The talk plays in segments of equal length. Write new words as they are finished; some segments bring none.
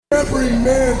every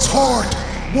man's heart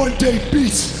one day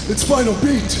beats its final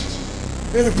beat.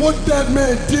 And if what that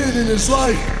man did in his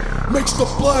life makes the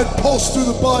blood pulse through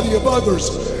the body of others,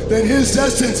 then his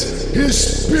essence,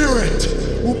 his spirit,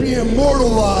 will be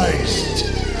immortalized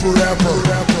forever.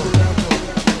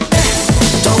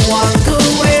 Don't walk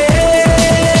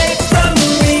away from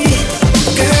me,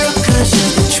 girl, 'cause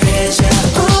you're the treasure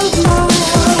of my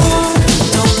heart.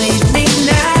 Don't leave me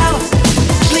now,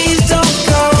 please don't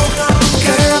go,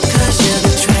 girl, 'cause you're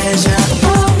the treasure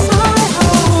of my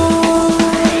heart.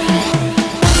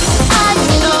 I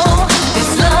know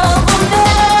this love will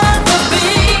never be.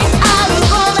 I'm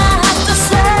gonna have to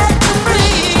set you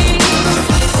free.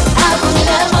 I will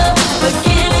never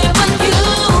forgive what you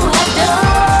have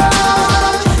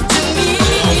done to me.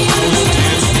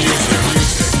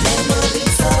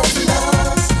 Memories of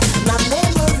love, my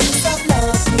memories of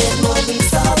love,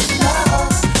 memories of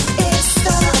love. It's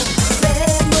the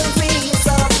memories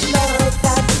of love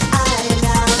that I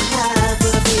now have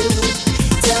of you.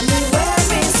 Tell me, where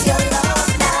is your love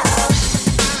now?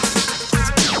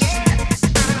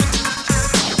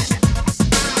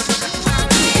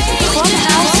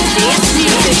 Clubhouse Dance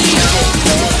Music.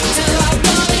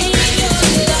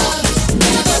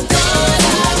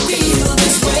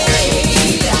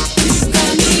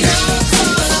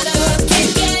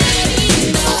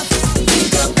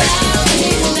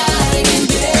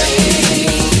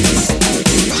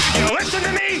 You listen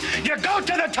to me, you go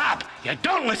to the top. You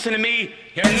don't listen to me,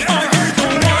 you're never.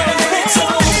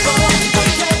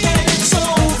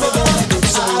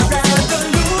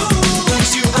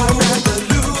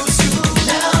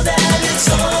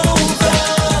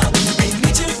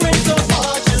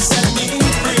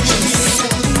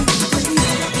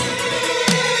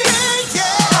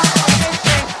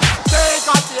 They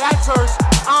got the answers.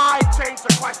 I change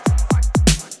the question.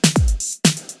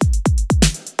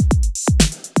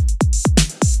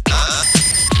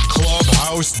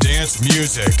 Clubhouse Dance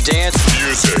Music. Dance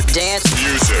Music. Dance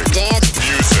Music. Dance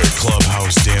Music.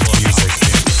 Clubhouse Dance Music.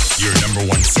 Your number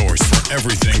one source for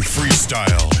everything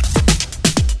freestyle.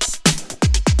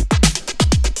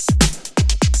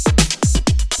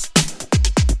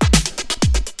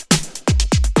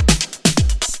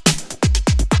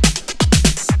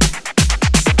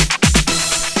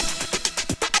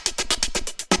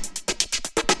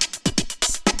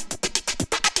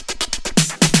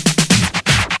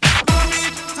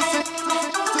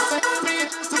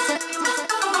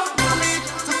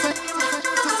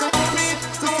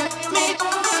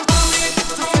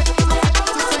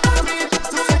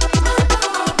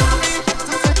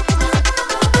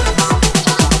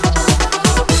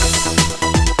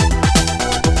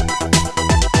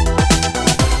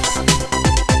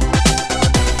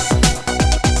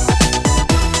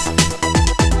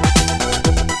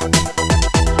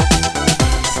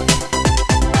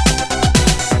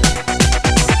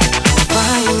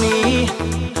 Find me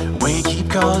when you keep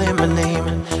calling my name.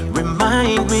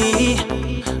 Remind me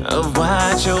of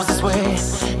why I chose this way.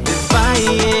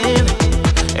 Defying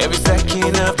every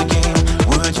second of the game.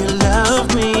 Would you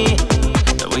love me?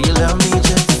 Or will you love me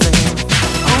just the same?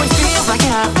 Always feels like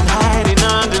I've been hiding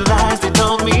under lies they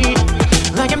told me.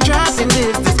 Like I'm trapped in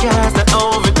this disguise that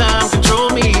over time control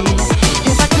me.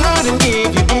 If I couldn't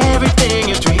give you everything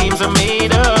your dreams are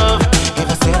made of, if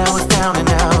I said I was down and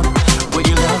out, would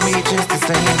you love me just the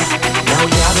same? Now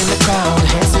we out in the crowd,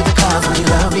 hands to the clouds. Would you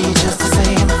love me just the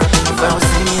same? If I was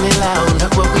singing it loud,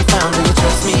 look what we found. Do you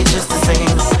trust me just the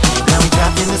same? Now we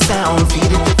trapped in the sound,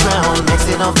 feet in the ground, makes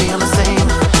it all feel the same.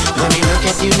 Let me look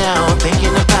at you now,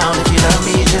 thinking about if you love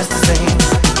me just the same.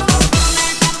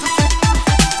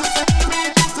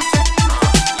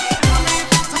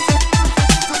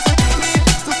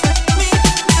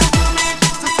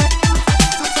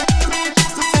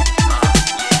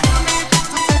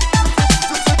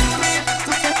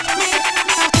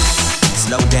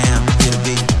 Slow down, feel the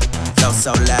beat. Flow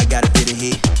so loud, gotta feel the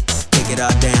heat. Pick it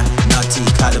all down, naughty,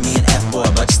 calling me an F-boy,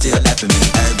 but you still laughing me.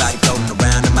 Everybody floating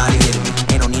around, I'm out hitting me.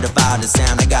 Ain't no need to follow the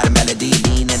sound, I got a melody.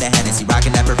 Lean in the Hennessy,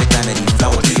 rocking that perfect remedy.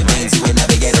 Flow through your veins, you can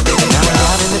never get a rhythm. Now we're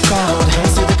out in the crowd,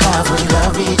 hands to the clouds. Would you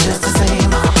love me just the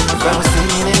same? If I was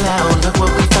singing it loud, look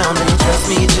what we found. Do you trust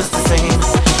me just the same?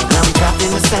 Now we trapped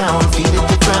in the sound, feet in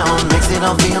the ground, makes it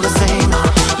all feel the same.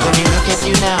 Let me look at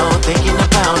you now, thinking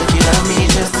about if you love me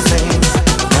just the same.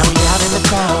 Now we out in the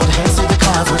crowd, hands to the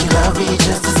clouds. Would you love me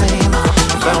just the same?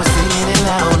 If I was singing it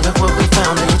loud, look what we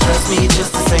found. Do you trust me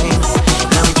just the same?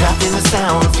 Now we trapped in the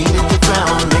sound, feet in the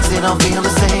ground, makes it all feel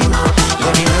the same.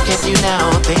 Let me look at you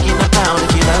now, thinking about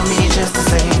if you love me just the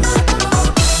same.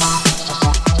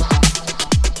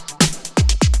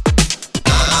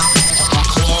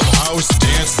 Clubhouse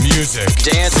Dance Music.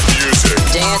 Dance music.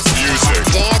 Dance. Music.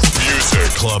 Dance. Music.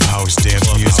 Clubhouse dance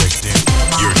music.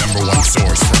 Your number one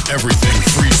source for everything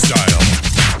freestyle.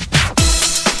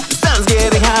 The sun's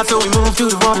getting hot, so we move to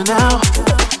the water now.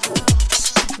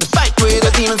 The fight with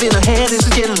our demons in our head is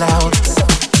just getting loud.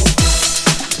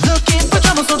 Looking for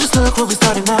trouble, so just look what we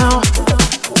started now.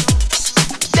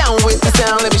 Down with the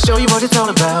sound, let me show you what it's all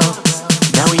about.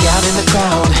 Now we out in the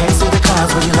crowd, hands to the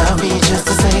clouds. Will you love me just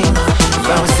the same? If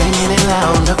I was singing it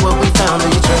loud, look what we found. Do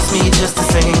you trust me just the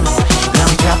same? Now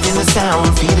we dropped in the sound,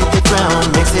 feet at the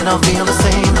ground, makes it all feel the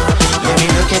same. Let me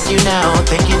look at you now,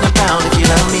 thinking about if you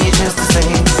love me just the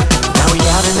same. Now we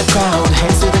out in the crowd,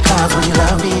 hands to the clouds. Will you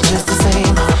love me just the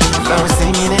same? If I was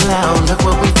singing it loud, look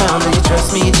what we found. Do you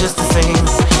trust me just the same?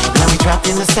 Now we dropped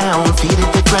in the sound, feet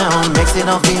at the ground, makes it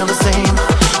all feel the same.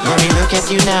 Let me look at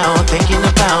you now, thinking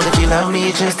about if you love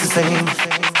me just the same.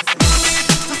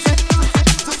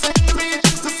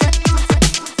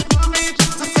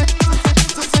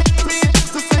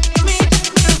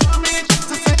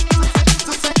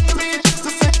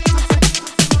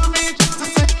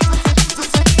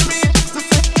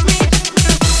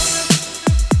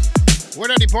 We're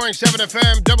 90.7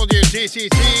 FM,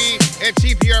 WTCC, and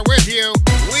CPR with you.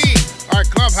 We are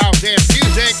Clubhouse Dance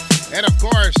Music, and of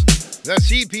course, the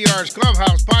CPR's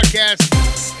Clubhouse Podcast,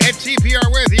 and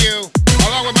CPR with you,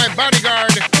 along with my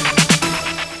bodyguard,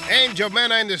 Angel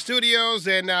Mena in the studios,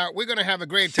 and we're going to have a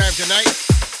great time tonight.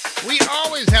 We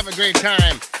always have a great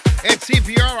time at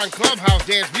CPR on Clubhouse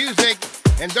Dance Music,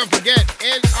 and don't forget,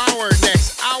 in our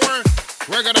next hour,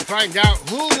 we're going to find out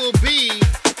who will be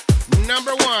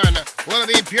number one. Will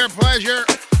it be Pure Pleasure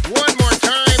one more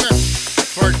time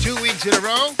for 2 weeks in a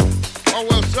row? Or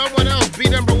will someone else be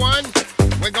number one?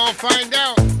 We're going to find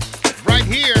out right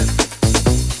here.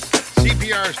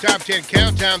 CPR's Top 10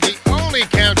 Countdown, the only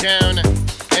countdown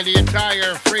in the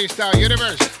entire freestyle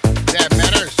universe that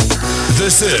matters.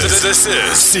 This is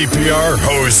CPR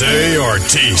Jose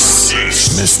Ortiz.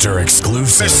 Mr.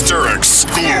 Exclusive.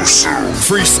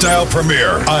 Freestyle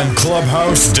premiere on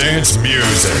Clubhouse Dance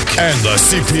Music and the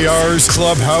CPR's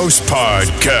Clubhouse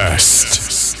Podcast.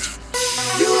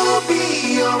 You'll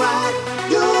be alright.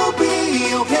 You'll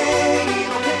be okay.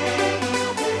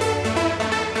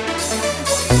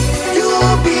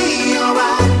 You'll be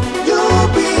alright. You'll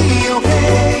be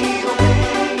okay.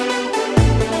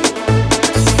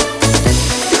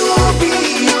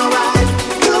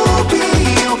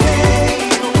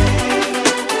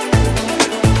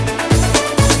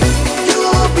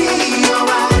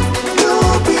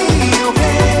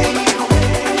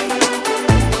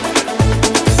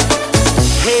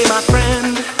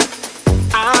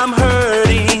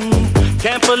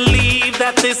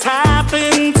 This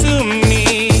happened to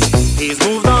me. He's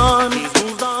moved on.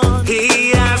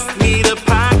 He asked me to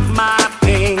pack my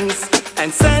things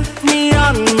and sent me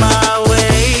on my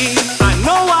way. I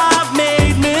know I've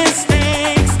made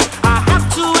mistakes. I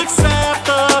have to accept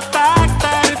the fact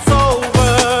that it's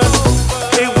over.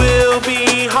 It will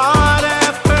be hard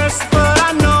at first, but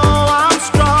I know I'm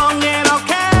strong and I'll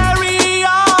carry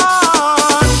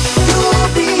on. You'll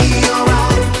be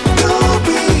alright. You'll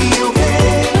be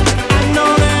okay. I know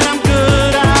that I'm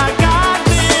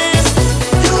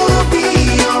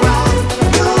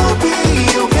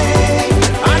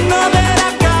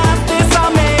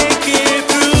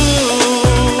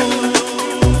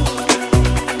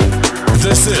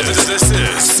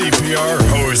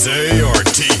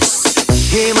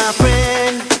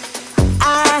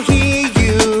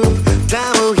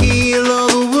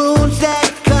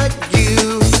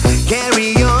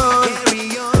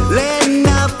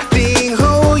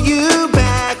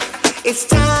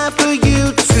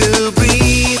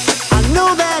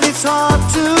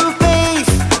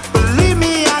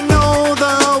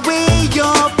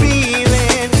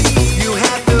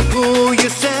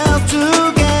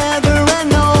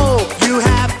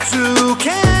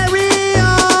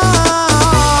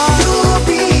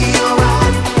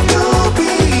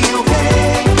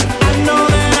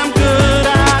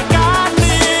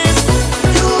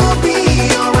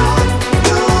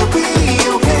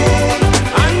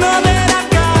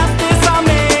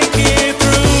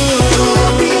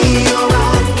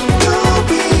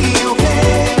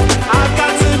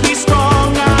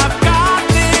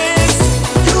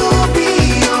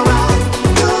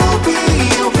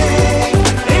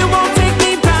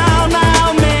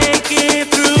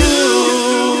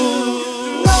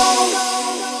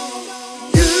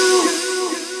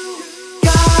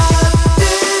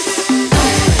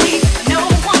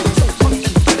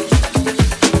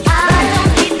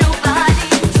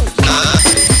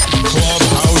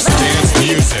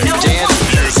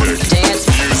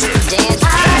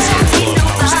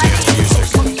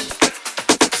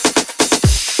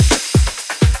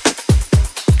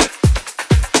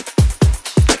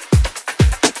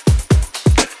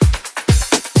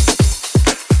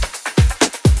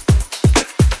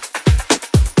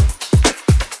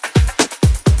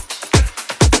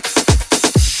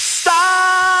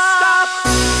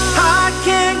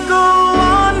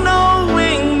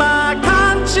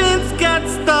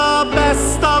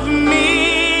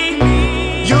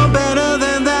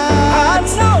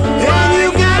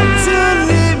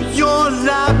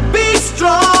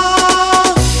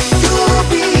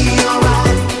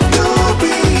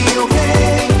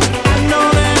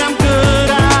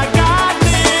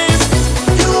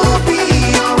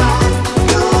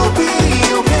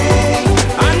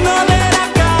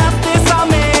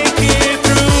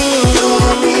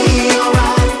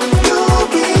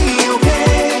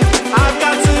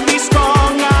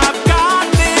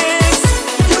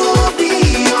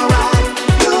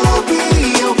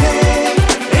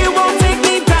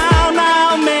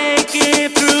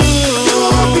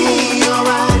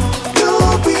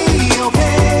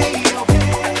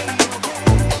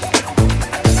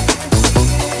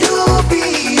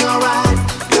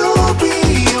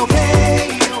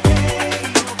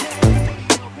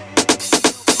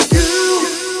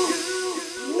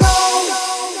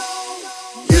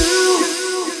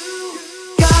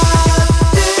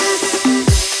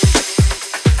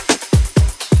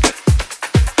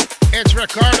It's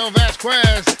Ricardo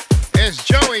Vasquez. It's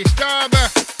Joey Stubb.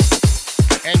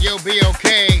 And you'll be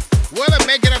okay. Will it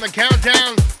make it on the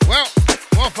countdown? Well,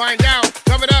 we'll find out.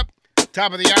 Coming up,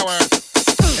 top of the hour,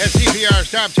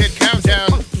 SCPR's Top 10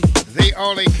 Countdown. The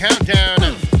only countdown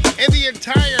in the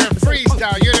entire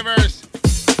freestyle universe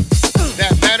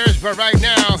that matters. But right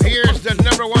now, here's the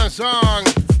number one song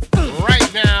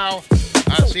right now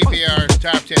on CPR's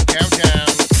Top 10 Countdown.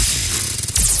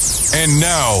 And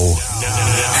now,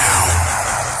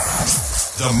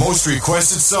 the most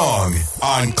requested song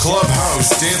on Clubhouse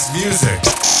Dance Music.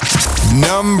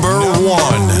 Number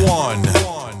one.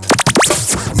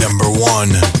 Number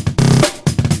one.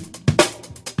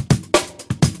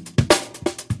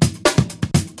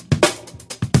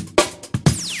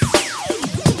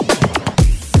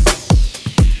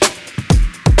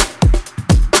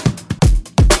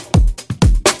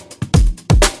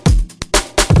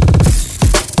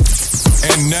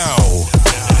 And now,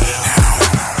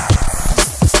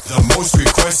 the most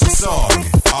requested song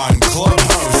on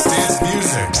Clubhouse Dance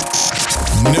Music.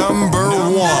 Number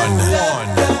one.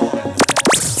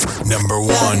 Number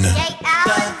one.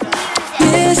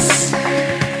 This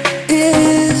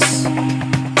is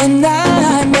a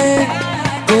nightmare,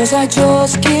 'cause I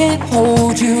just can't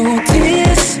hold you.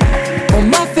 Tears on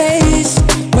my face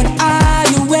when I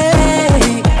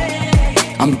away.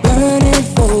 I'm burning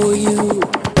for you.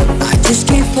 I just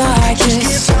can't fight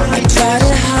this. I try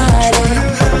to hide it.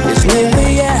 There's no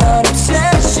way out.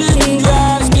 Obsession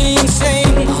drives me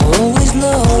insane. I always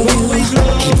love you.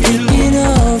 Keep thinking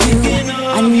of you.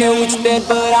 I know it's bad,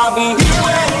 but I'll be here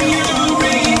when you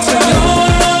return.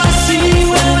 All I see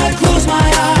when I close my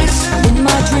eyes in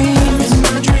my dreams.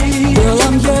 Girl,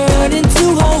 I'm yearning to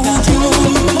hold you.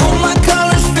 All my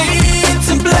colors fade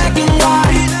to black and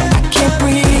white. I can't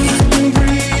breathe.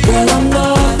 Girl, I'm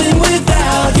nothing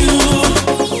without you.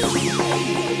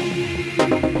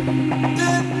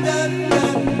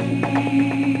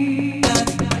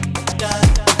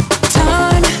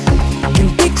 Time can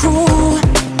be cruel,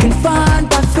 confined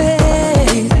by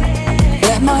faith,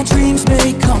 that my dreams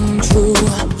may come true.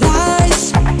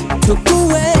 Lies took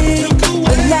away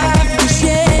the life we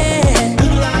shared.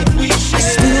 I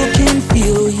still can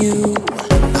feel you.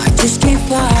 I just can't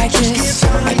fight this.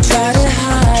 I try to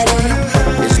hide it.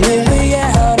 There's no way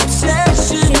out.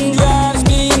 Obsession drives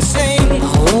me insane. I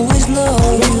always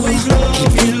love you.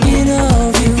 Keep thinking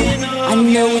of you. I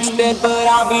know it's bad, but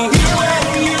I'll be here when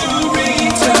you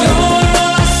return. All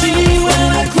I see when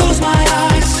I close my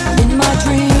eyes in my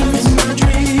dreams.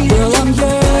 Girl, I'm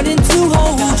yearning to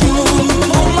hold you.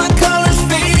 All my colors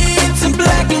fade to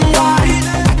black and white.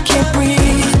 I can't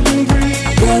breathe.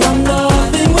 Girl, I'm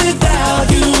nothing without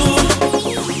you.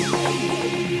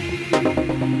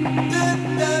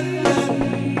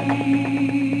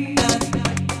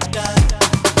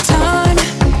 Time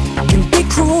can be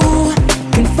cruel,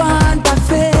 confined by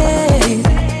faith,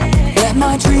 that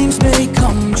my dreams may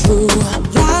come true.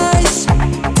 Lies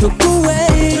took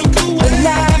away the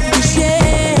life we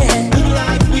shared.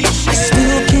 I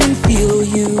still can feel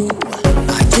you.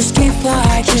 I just can't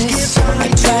fight this. I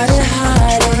try to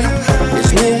hide it.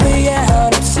 There's no way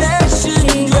out. Obsession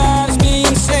drives me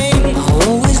insane. I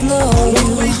always love you.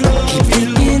 Keep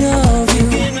thinking of you.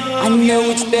 I know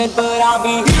it's bad, but I'll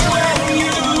be here when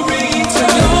you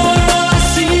return. All I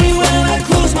see when I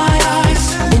close my eyes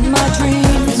in my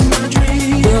dreams.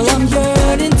 Girl, I'm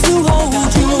yearning to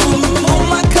hold you. All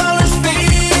my colors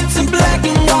fade to black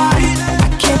and white. I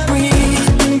can't breathe.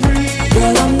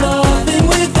 Girl, I'm nothing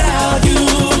without you.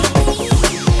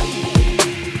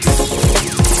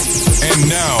 And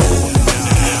now,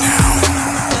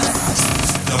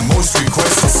 the most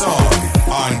requested song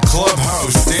on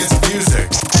Clubhouse Dance Music.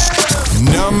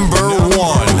 Number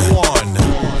one.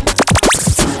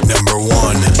 Number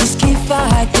one. Just can't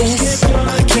fight this.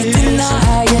 I can't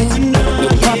deny it. No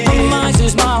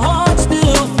compromises. My heart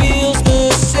still feels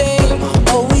the same.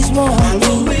 Always want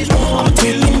you. I'm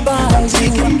taken by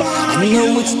you. I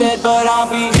know it's bad, but I'll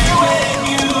be here when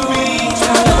you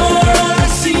return. All I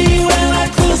see when I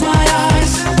close my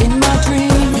eyes in my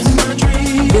dreams.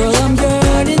 Girl, I'm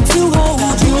yearning to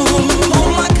hold you.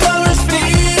 All my colors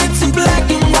fade to black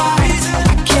and white.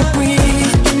 I can't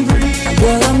breathe.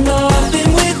 Girl, I'm nothing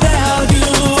without you.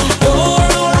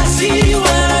 You're all I see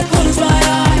when I close my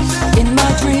eyes in my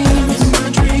dreams.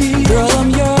 Girl, I'm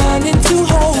yearning to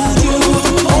hold you.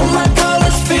 All my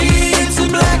colors fade to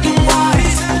black and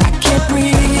white. I can't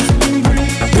breathe.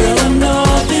 Girl, I'm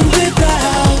nothing without you.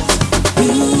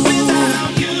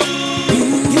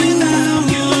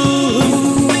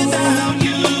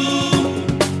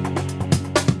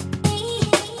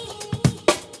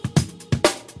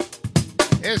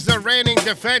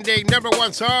 defending number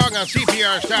one song on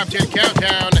CPR's Top 10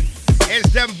 Countdown is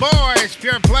Them Boys,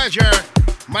 Pure Pleasure,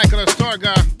 Michael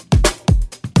Astorga,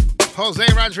 Jose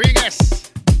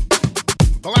Rodriguez,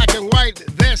 Black and White.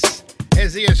 This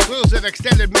is the exclusive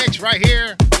extended mix right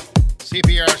here,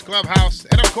 CPR's Clubhouse.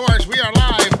 And of course, we are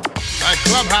live on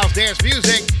Clubhouse Dance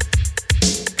Music.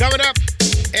 Coming up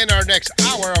in our next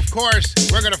hour, of course,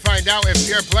 we're going to find out if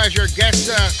Pure Pleasure gets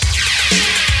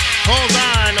hold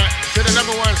on to the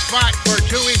number one spot for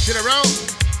 2 weeks in a row.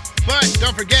 But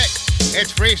don't forget,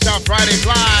 it's Freestyle Fridays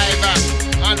Live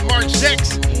on March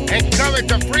 6th. And coming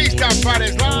to Freestyle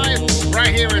Fridays Live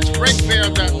right here in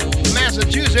Springfield,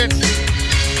 Massachusetts,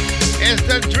 is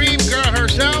the dream girl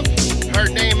herself. Her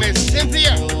name is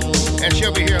Cynthia, and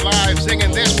she'll be here live singing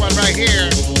this one right here.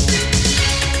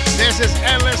 This is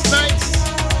Endless Nights.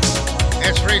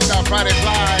 It's Freestyle Fridays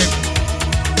Live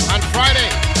on Friday,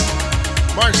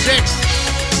 March 6th,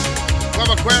 Club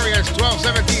Aquarius,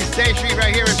 1217 State Street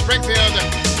right here in Springfield,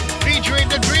 featuring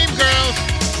the Dream Girls,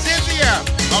 Cynthia,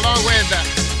 along with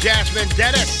Jasmine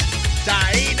Dennis,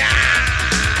 Taina,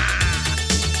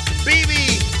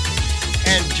 BB,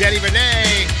 and Jenny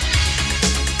Renee.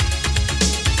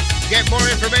 Get more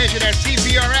information at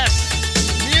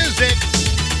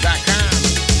cprsmusic.com.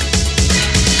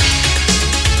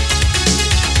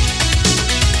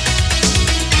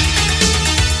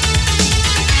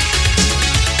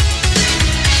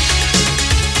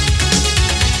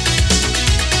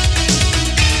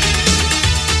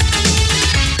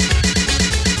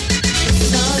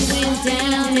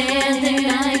 Down and the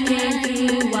night came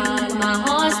through while my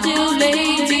heart still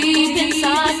lay deep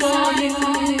inside for you.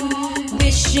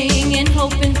 Wishing and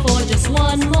hoping for just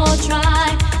one more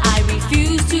try. I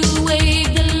refuse to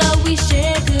wave the love we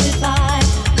shared goodbye.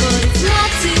 But it's not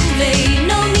too late,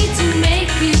 no need to make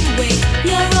you wait.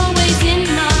 You're always in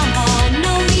my heart,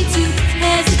 no need to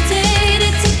hesitate.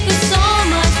 It took us so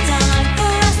much time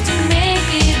for us to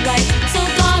make it right. So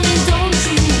darling, don't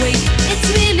you wait,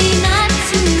 it's really not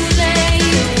too late.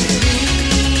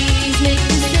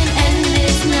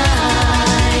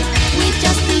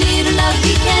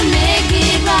 We can make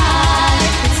it right.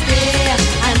 It's there.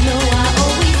 I know I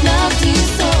always loved you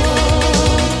so.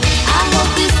 I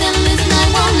hope this endless night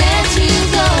won't let you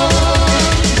go.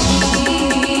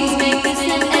 Please make this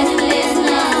an endless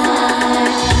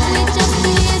night. With just a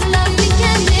little love, we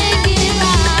can make it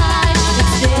right.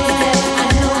 It's there. I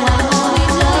know I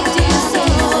always loved you so.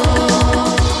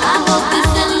 I hope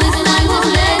this endless night won't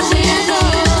let you go.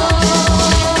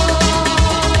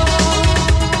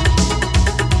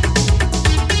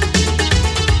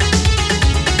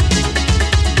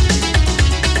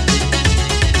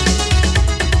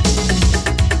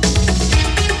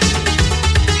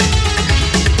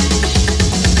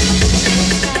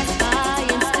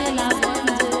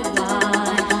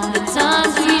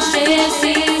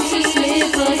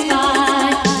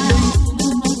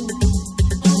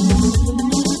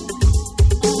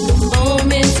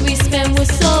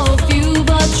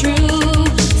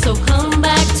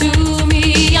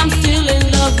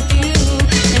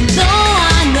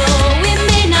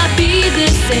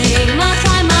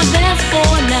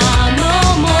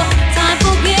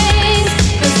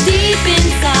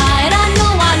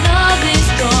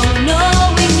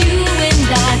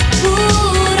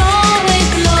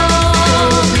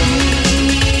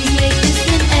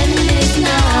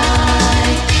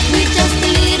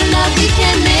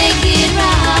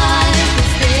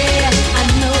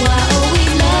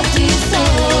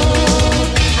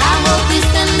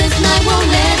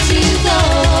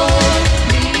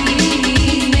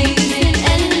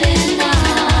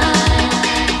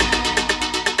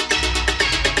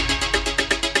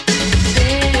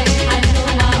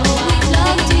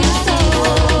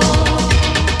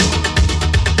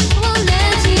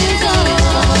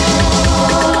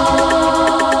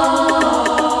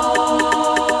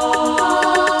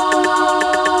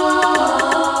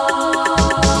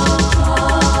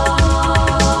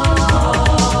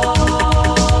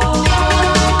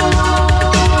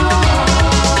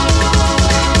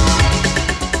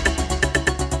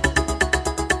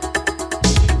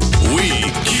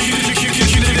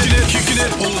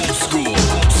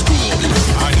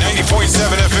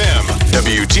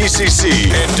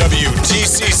 WTCC and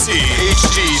WTCC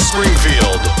HD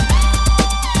Springfield.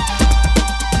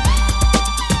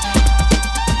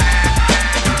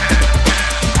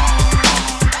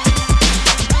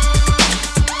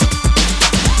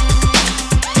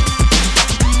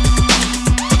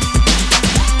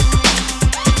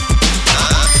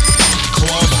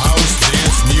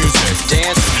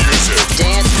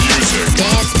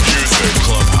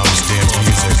 Clubhouse Dance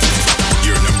Music,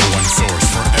 your number one source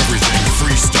for everything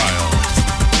freestyle.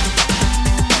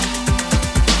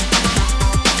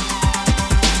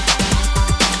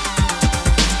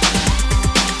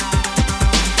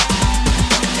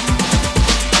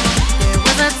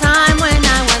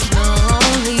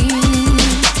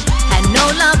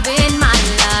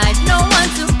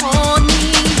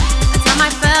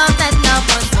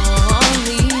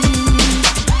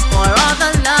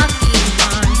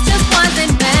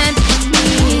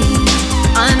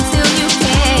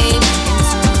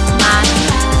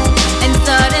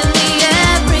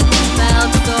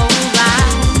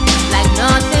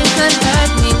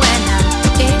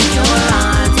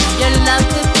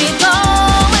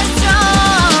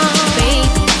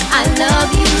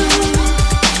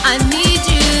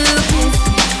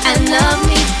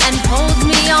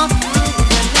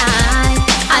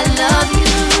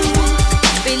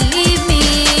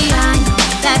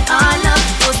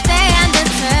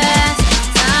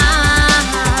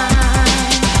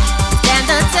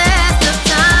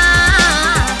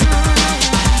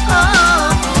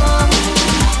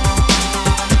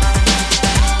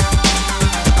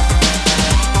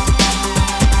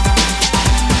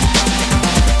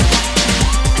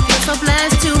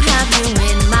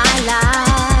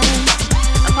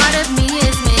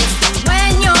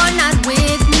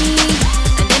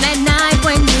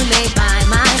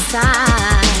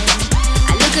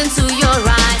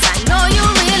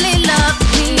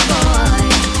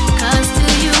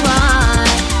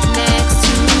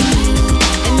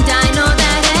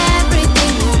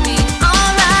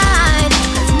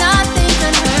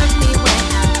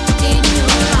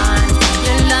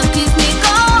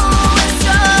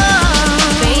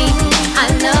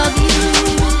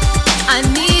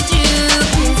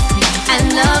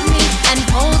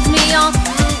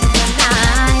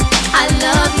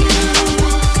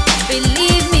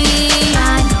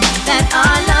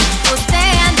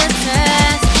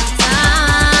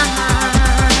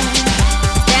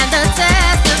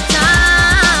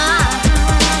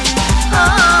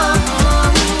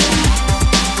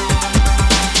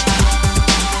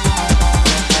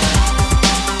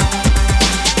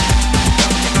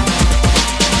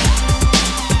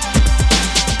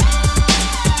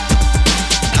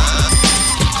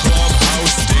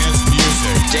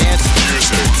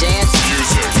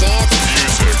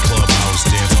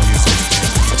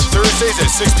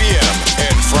 6 p.m.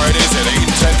 and Fridays at 8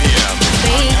 and 10 p.m.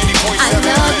 I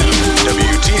love you.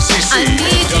 WTCC. I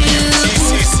need you.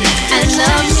 WTCC. And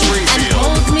love me and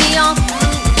hold me all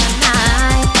through the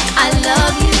night. I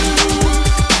love you.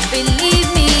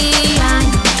 Believe me, I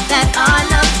know that our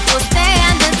love will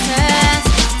stand the test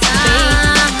of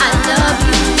time. I love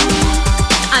you.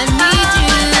 I need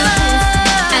you.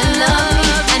 And love me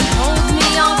and hold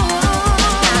me all through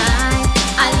the night.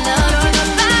 I love you.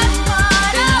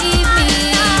 Believe me,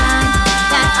 I know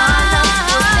that our love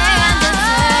will stand the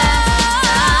test of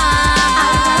time.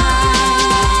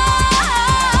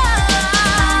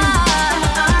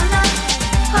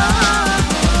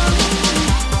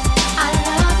 I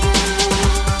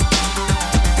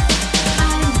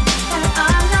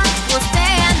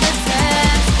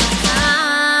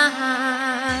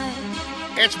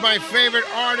It's my favorite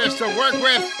artist to work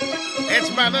with. It's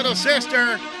my little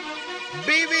sister,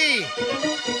 BB.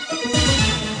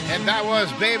 And that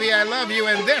was Baby I Love You.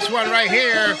 And this one right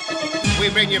here, we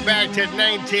bring you back to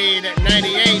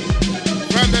 1998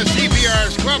 from the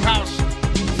CPR's Clubhouse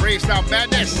Freestyle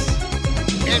Madness.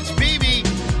 It's BB,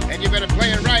 and you better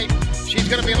play it right. She's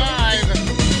going to be live,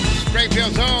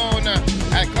 Springfield Zone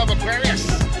at Club Aquarius,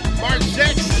 March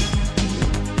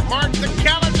 6th. Mark the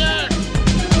calendar.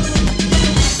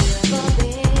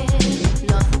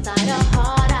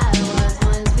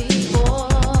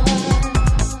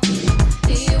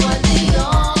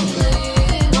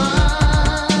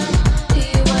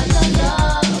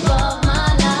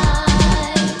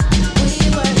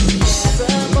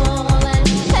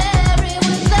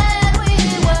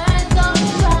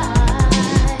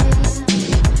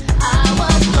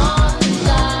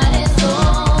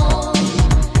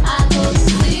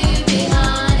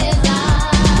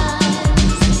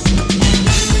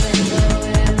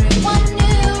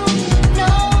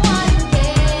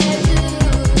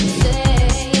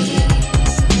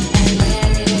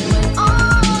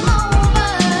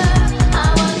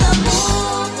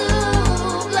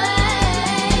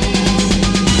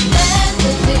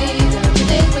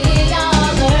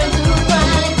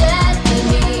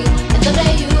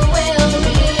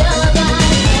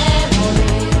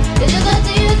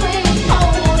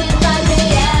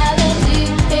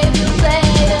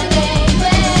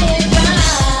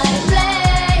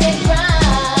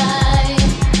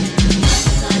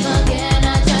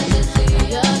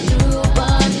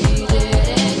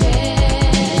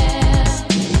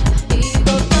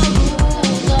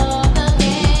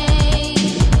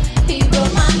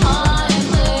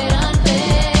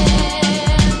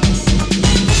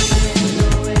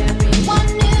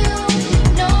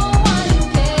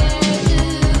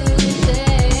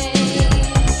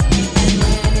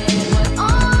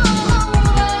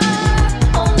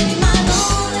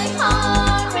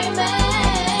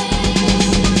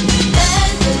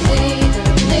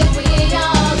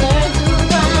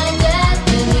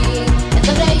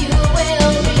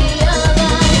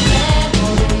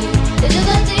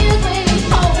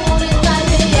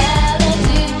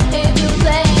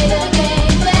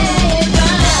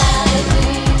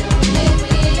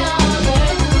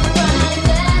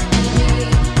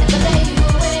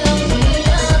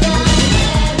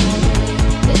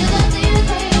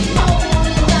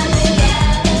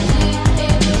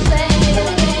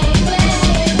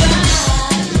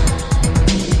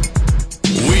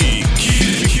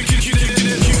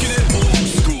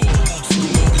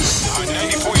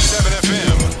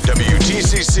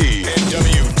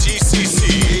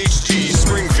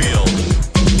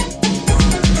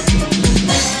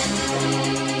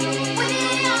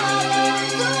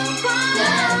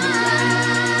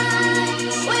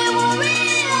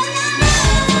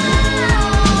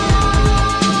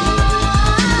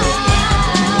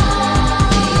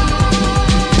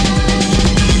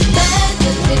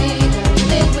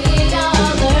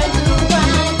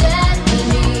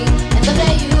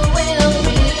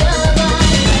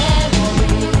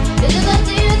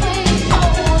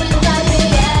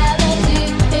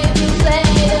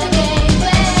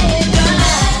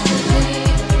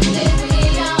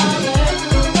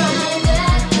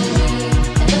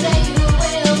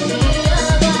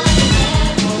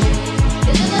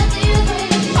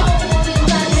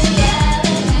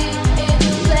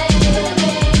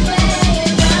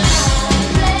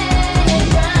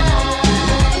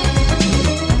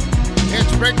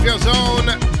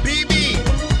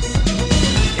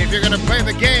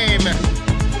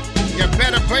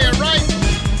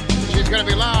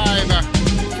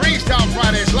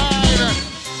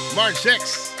 March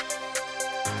 6th,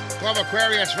 Club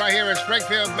Aquarius right here in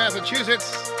Springfield,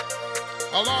 Massachusetts.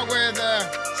 Along with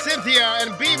Cynthia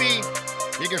and BB,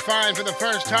 you can find for the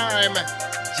first time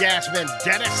Jasmine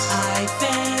Dennis. I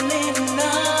fell in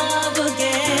love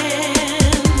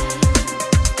again.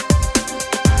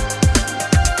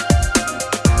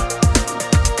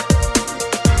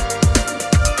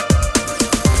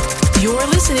 You're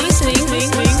listening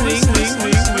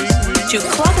to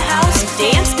Clubhouse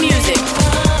Dance Music.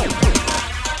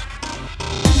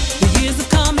 The years have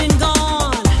come and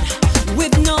gone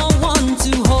with no one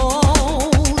to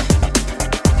hold.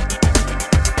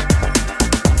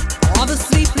 All the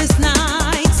sleepless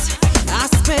nights I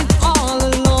spent all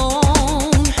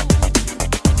alone.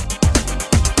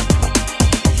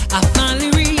 I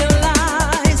finally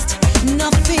realized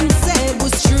nothing said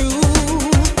was true.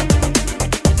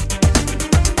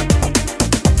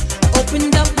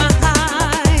 Opened up my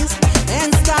eyes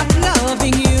and stopped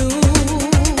loving you.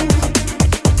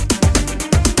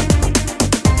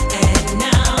 And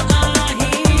now I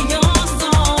hear you're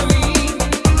sorry.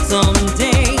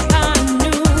 Someday I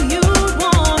knew you'd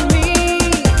want me.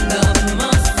 Love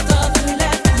must have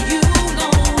left you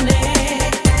lonely,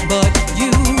 but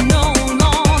you no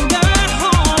longer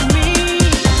harm me.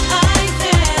 I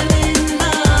fell in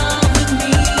love with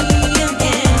me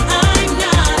again. I'm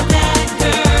not that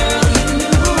girl you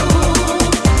knew.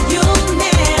 You'll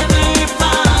never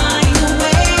find a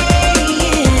way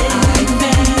in. I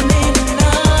fell in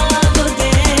love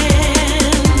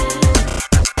again.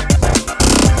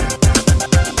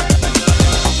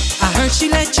 I heard she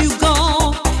let you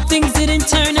go. Things didn't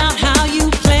turn out how you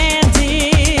planned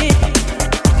it.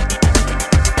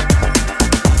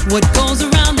 What goes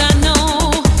around, I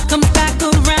know, comes back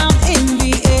around in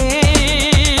the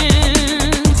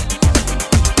end.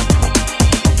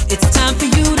 It's time for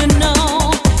you to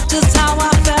know just how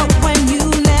I felt when you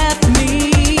left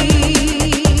me.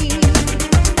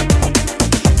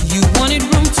 You wanted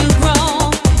room to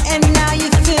grow, and now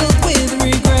you're filled with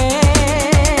regret.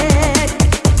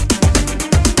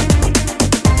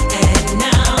 And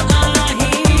now I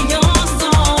hear you're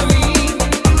sorry.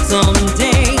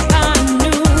 Someday I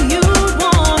knew you'd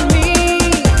want me.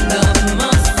 Love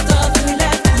must have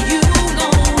left you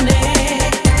lonely,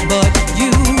 but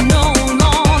you no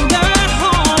longer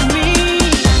harm me.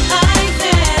 I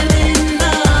fell in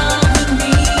love with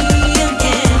me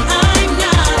again. I'm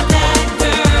not that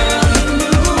girl you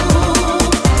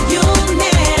knew. You'll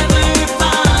never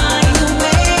find a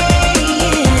way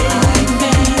in. I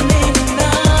fell in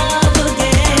love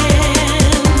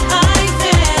again. I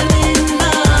fell in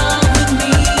love with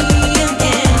me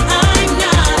again. I'm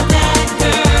not that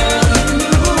girl you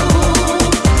knew.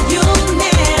 You'll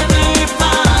never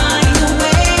find a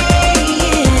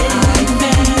way in. I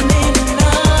fell in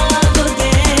love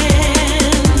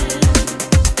again.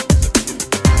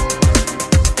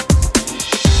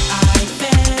 I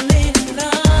fell in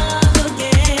love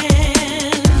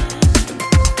again.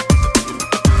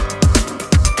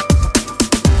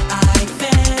 I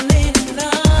fell in love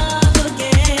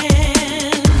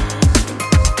again.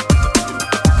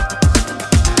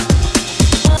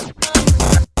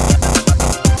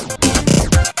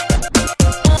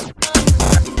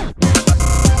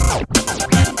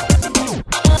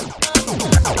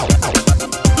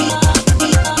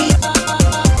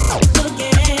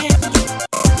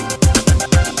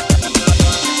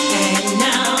 And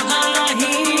now I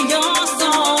hear you're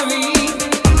sorry.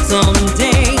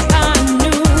 Someday I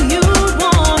knew you'd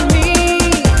want me.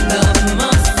 Love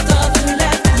must have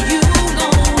left you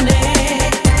lonely.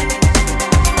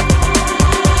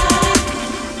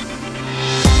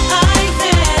 I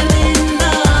fell in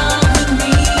love with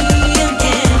me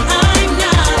again. I'm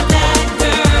not that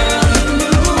girl you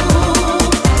knew.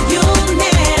 You'll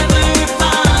never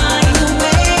find a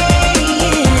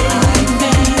way in. I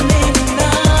fell in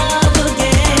love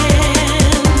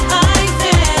again. I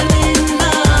fell in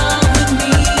love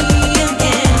with me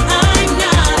again. I'm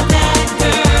not that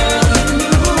girl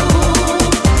you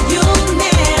knew. You'll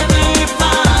never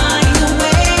find a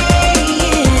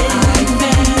way in. I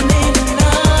fell in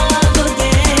love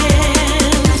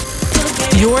again.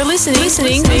 You're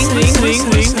listening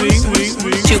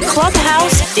to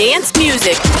Clubhouse Dance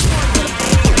Music.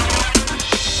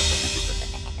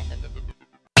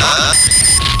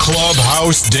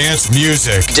 Clubhouse Dance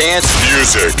Music. Dance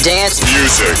Music. Dance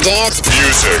Music. Dance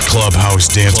Music. Clubhouse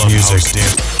Dance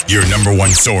Music. Your number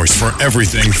one source for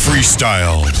everything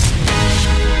freestyle.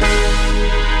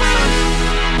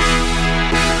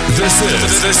 This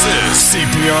is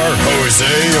CPR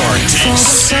Jose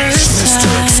Ortiz.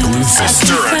 Mr. Exclusive.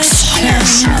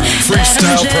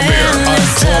 Freestyle premiere on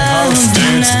Clubhouse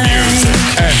Dance Music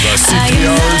and the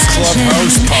CPR's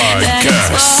Clubhouse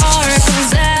Podcast.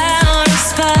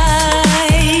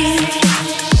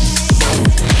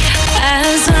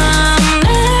 As I'm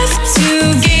left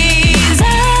to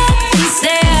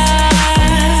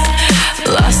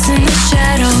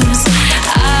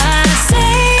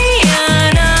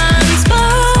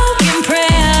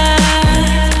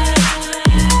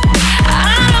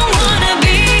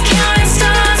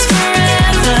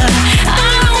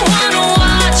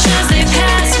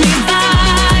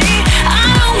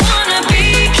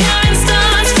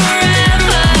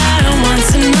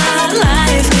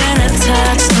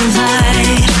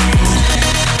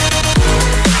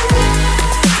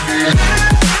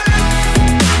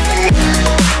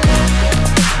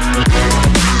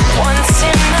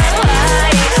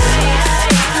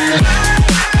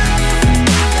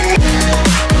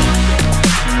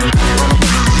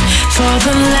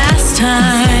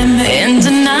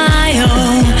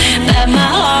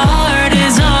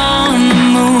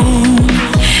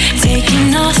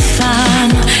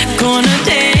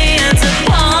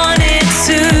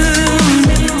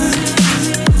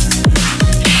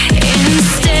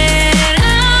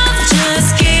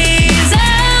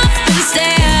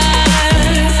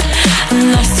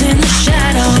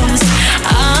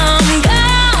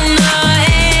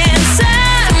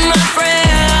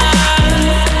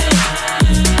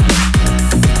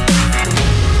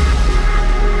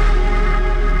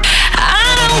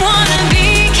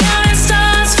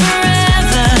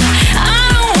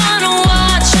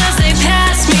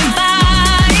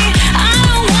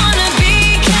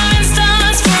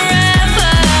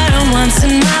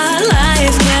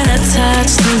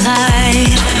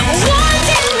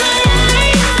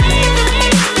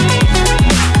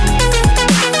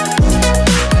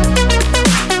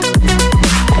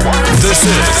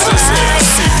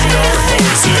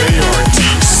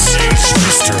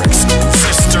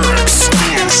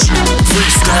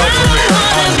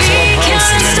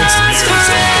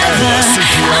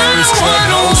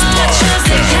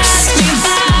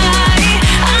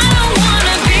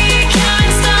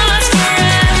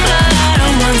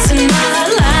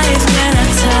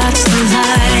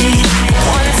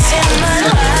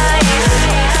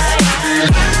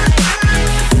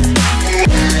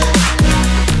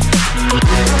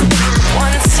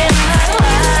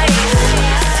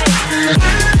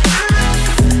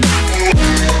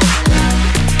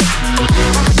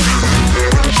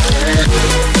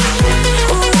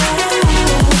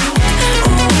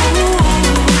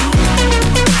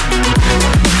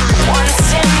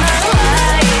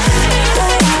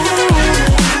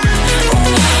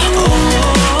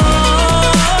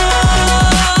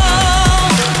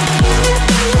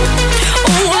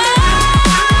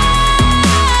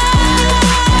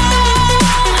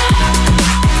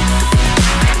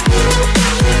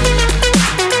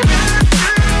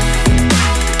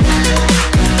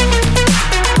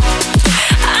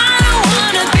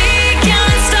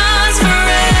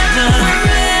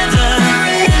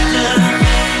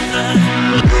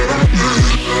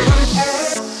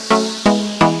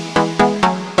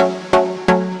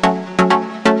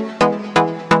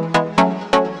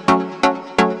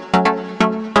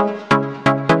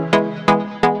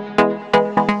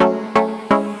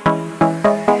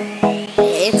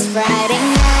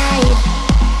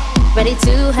ready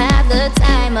to have the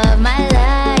time of my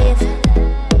life,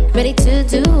 ready to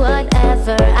do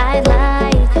whatever I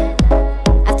like.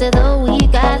 After the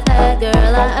week I've had, girl,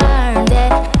 I earned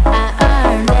it,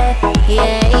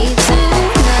 yeah.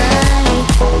 Tonight,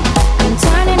 I'm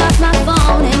turning off my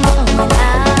phone and going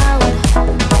out.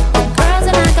 The girls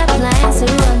and I got plans to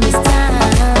run this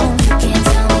town. You can't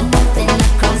tell me nothing, I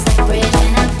crossed that bridge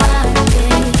and I burned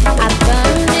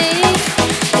it.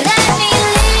 Let me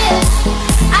live,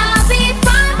 I'll be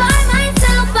fine by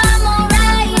myself, I'm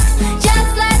alright.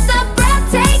 Just let the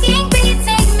breathtaking beat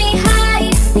take me high.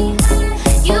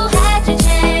 You had your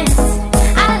chance,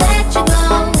 I let you go.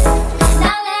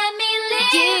 Now let me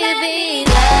live. Give it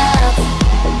up.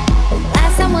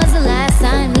 Last time was the last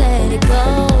time, let it go.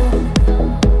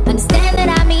 Understand that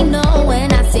I mean no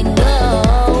when I say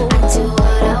no. I do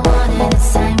what I want and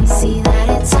it's time you see that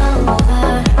it's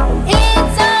over.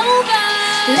 It's over.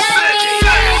 Let me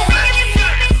live.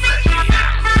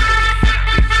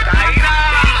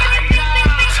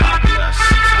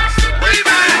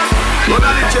 Lord,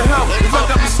 I need your help, 'cause I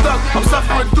got me stuck. I'm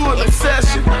suffering through an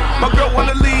obsession. My girl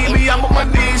wanna leave me, I'm on my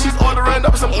knees. She's ordering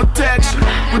up some protection.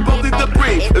 We both need to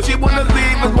breathe. If she wanna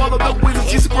leave, it's more of the wings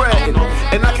she's spreading.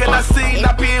 And I cannot see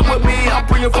not being with me. I'm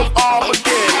bringing from all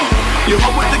again. You're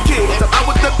home with the kids, I'm out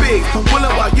with the big.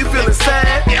 Wondering why you feeling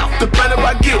sad. The better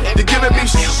I get, you're giving me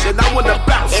shit, and I wanna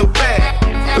bounce so bad.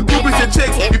 The groupies and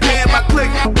chicks, you paying my click.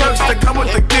 Perks that come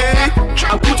with the gig.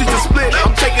 I'm Gucci to split,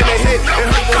 I'm taking a hit. It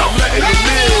hurts, but I'm letting you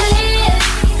live.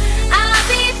 I'll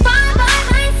be fine by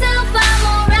myself, I'm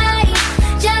alright.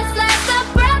 Just let the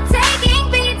breathtaking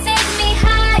beat take me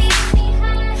high.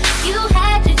 You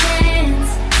had your chance,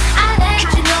 I let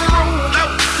you go.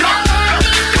 Now let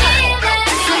me live, let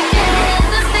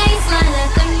the baseline,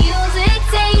 let the music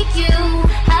take you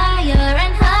higher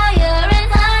and higher and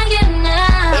higher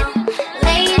now.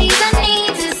 Ladies, I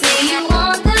need to see you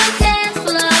on the dance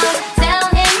floor. Tell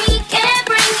him he can't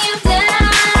bring you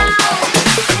down.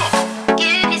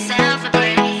 Give yourself a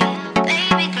break,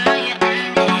 baby girl, you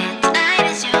earned it. Tonight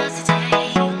is yours to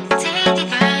take. Take it,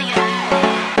 girl, you earned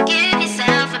it. Give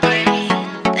yourself a break,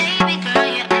 baby girl,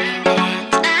 you earned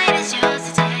it. Tonight is yours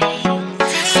to take.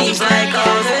 Seems like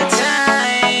all the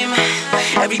time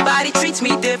everybody treats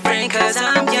me different 'cause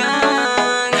I'm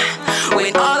young,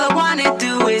 when all I wanna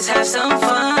do is have some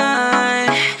fun.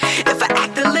 If I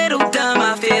act a little dumb,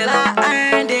 I feel I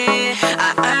earned it,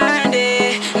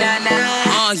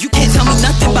 nah. You can't tell me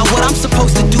nothing about what I'm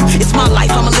supposed to do. It's my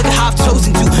life, I'ma live it how I've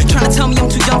chosen to. Trying to tell me I'm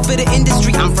too young for the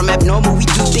industry. I'm from abnormal, we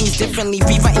do things differently,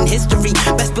 rewriting history.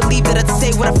 Best believe that I'd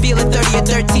say what I feel at 30 or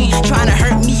 13. Trying to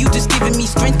hurt me, you just giving me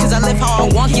strength 'cause I live how I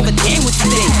want, give a damn what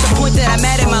you think. The point that I'm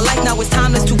at in my life now is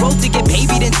timeless. Too old to get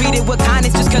babied and treated with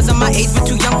kindness just 'cause of my age, but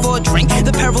too young for a drink.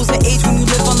 The perils of age when you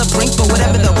live on the brink, but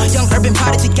whatever though. Young urban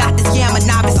prodigy got this, yeah, I'm a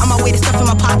novice. On my way to stuff in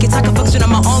my pockets, I can function on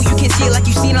my own. You can't see it like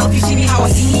you seen it, if you see me how I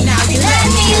see me now. You let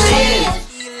me live.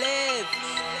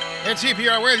 It's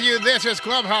CPR with you. This is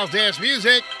Clubhouse Dance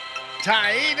Music.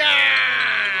 Taina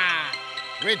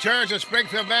returns to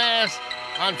Springfield, Mass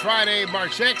on Friday,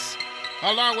 March 6th,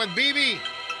 along with BB,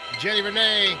 Jenny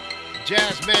Renee,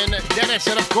 Jasmine, Dennis,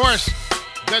 and of course,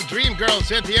 the Dream Girl,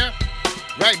 Cynthia.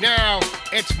 Right now,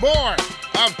 it's more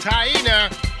of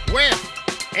Taina with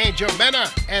Angel Mena,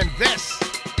 and this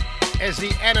is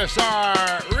the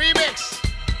NSR remix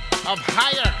of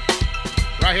Higher,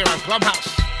 right here on Clubhouse.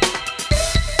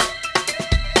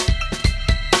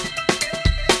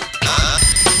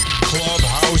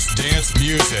 Clubhouse Dance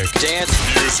Music. Dance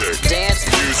music. Dance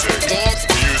music. Dance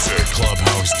music.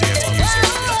 Clubhouse Dance Music.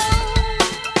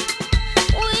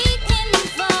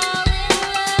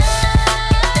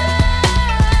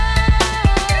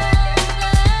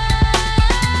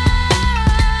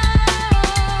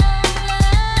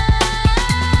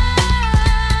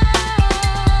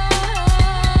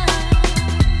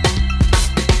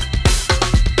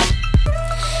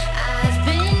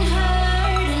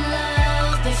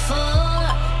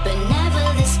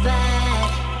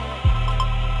 Bad.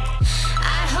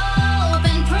 I hope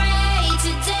and pray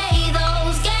today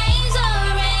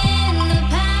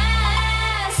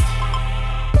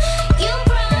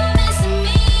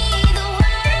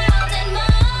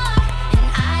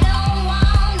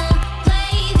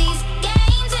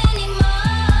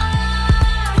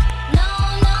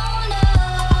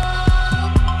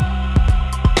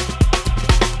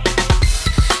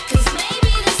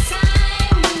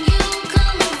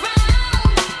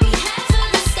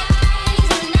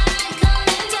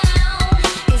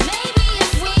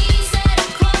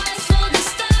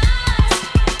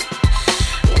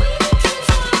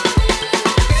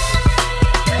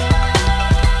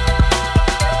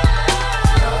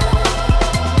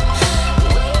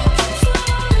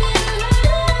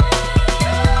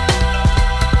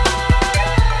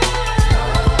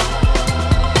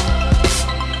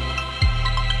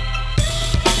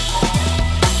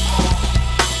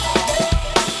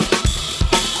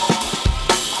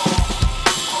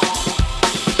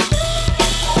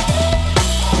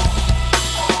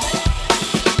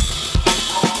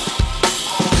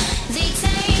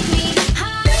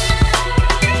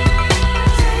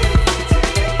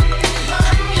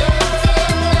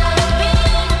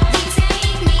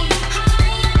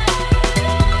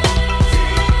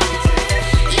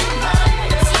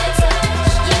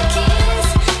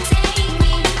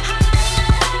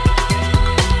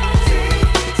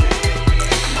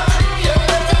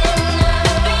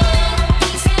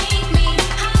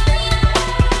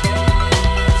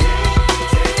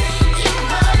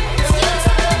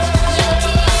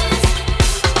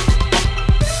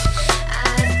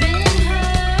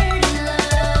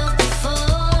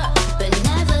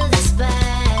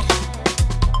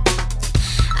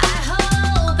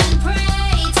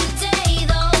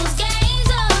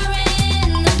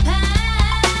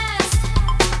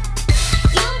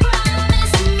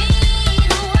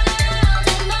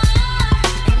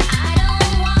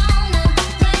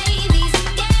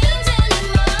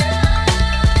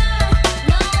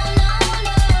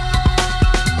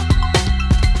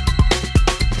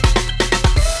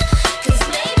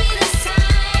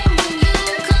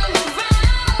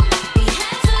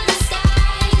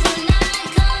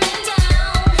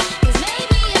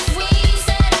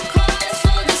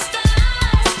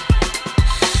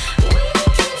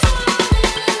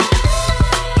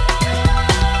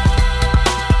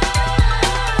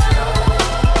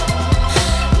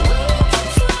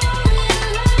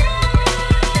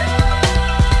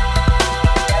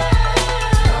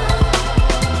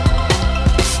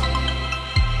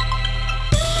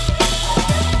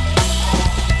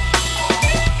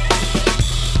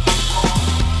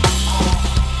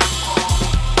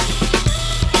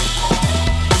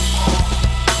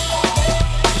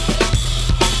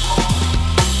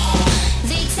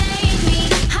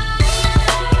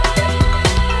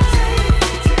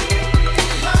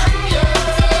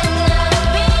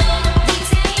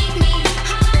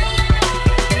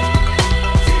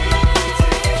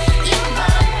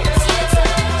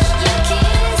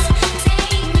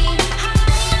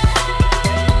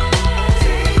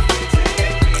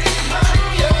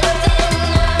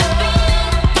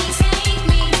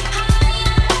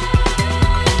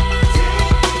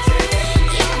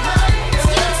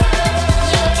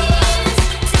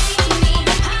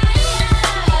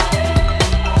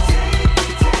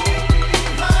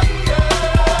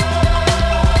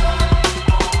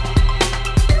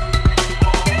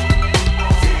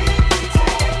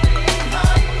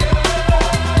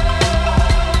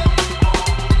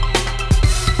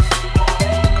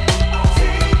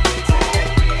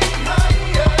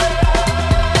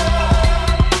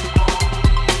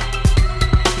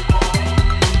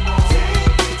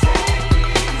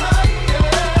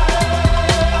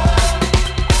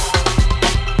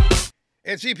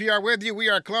It's CPR with you. We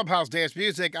are Clubhouse Dance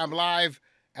Music. I'm live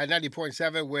at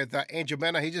 90.7 with Angel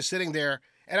Mena. He's just sitting there.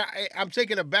 And I'm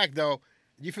taking it back, though.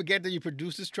 You forget that you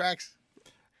produced his tracks?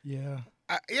 Yeah.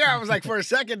 I was like, for a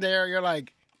second there, you're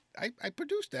like, I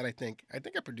produced that, I think. I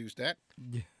think I produced that.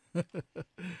 Yeah.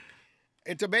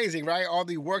 It's amazing, right? All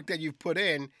the work that you've put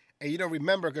in, and you don't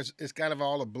remember because it's kind of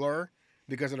all a blur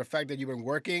because of the fact that you've been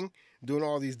working, doing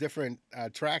all these different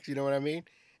tracks, you know what I mean?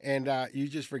 And you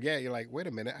just forget. You're like, wait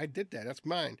a minute, I did that. That's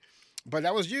mine. But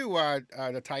that was you,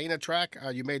 the Taina track.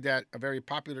 You made that a very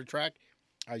popular track.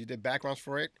 You did backgrounds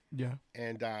for it. Yeah.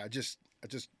 And just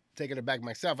taking it back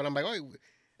myself. And I'm like, oh,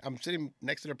 I'm sitting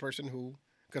next to the person who,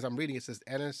 because I'm reading, it says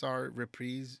NSR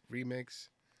Reprise Remix.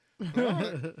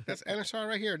 Oh, that's NSR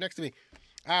right here next to me.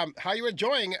 How you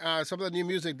enjoying some of the new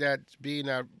music that's being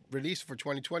released for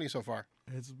 2020 so far?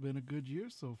 It's been a good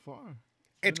year so far.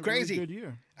 It's crazy. Really good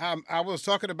year. I was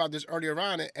talking about this earlier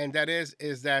on, and that is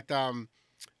that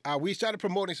we started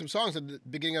promoting some songs at the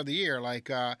beginning of the year,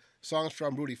 like songs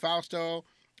from Rudy Fausto,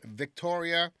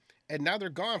 Victoria, and now they're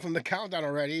gone from the countdown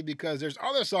already because there's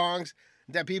other songs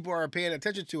that people are paying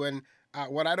attention to, and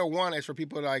what I don't want is for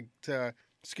people to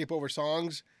skip over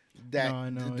songs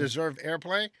that deserve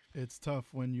airplay. It's tough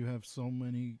when you have so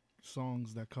many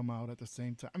songs that come out at the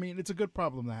same time. I mean, it's a good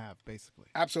problem to have, basically.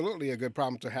 Absolutely a good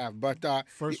problem to have, but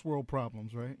first world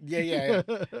problems, right? Yeah,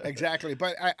 exactly.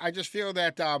 But I just feel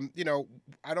that I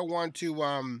don't want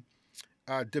to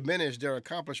diminish their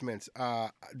accomplishments.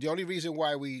 The only reason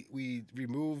why we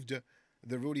removed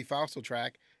the Rudy Fausto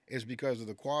track is because of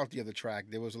the quality of the track.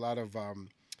 There was a lot of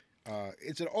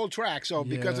it's an old track, so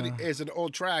because it's an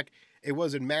old track, it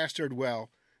wasn't mastered well.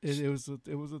 It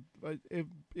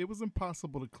was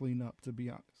impossible to clean up, to be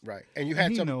honest. Right, and you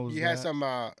had some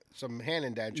hand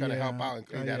in that, trying to help out and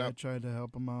clean that up. I tried to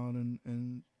help him out,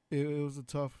 and it was a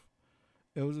tough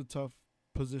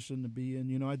position to be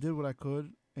in. I did what I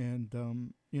could,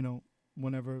 and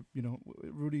whenever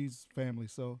Rudy's family,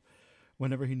 so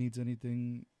whenever he needs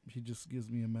anything, he just gives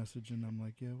me a message, and I'm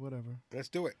like, yeah, whatever. Let's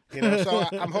do it. So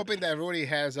I'm hoping that Rudy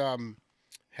has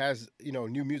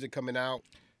new music coming out.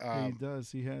 He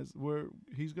does. He has.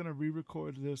 He's gonna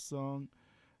re-record this song.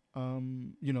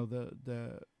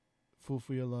 The "Fool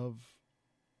for Your Love,"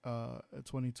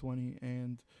 2020,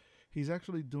 and he's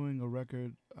actually doing a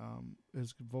record.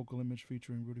 His vocal image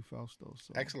featuring Rudy Fausto.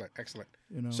 So excellent.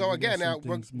 So again, now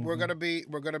we're gonna be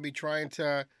trying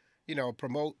to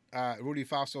promote Rudy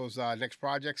Fausto's next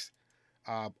projects.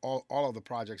 All of the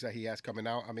projects that he has coming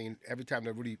out. I mean, every time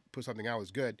that Rudy puts something out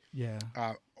is good. Yeah.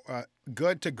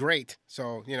 Good to great.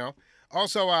 So,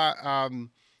 Also, like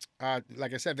I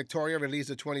said, Victoria released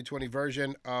the 2020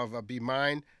 version of Be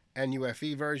Mine,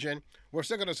 NUFE version. We're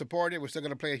still going to support it. We're still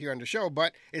going to play it here on the show,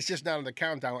 but it's just not on the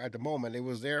countdown at the moment. It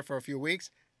was there for a few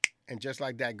weeks, and just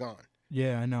like that, gone.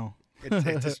 Yeah, I know.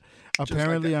 just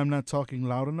Apparently, like I'm not talking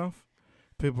loud enough.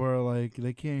 People are like,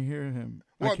 they can't hear him.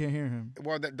 I can't hear him.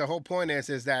 Well, the whole point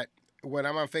is that when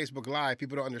I'm on Facebook Live,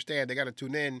 people don't understand. They got to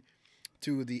tune in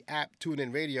to the app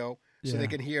TuneIn Radio so they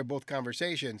can hear both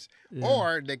conversations,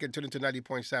 or they can tune into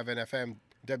 90.7 FM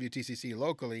WTCC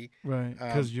locally. Right,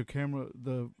 because your camera,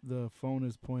 the phone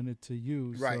is pointed to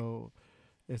you, right. So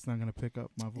it's not going to pick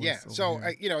up my voice. Yeah, so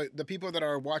the people that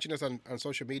are watching us on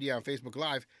social media, on Facebook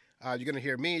Live, you're going to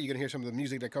hear me, you're going to hear some of the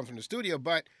music that comes from the studio,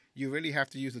 but you really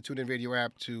have to use the TuneIn Radio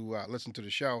app to listen to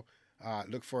the show.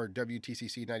 Look for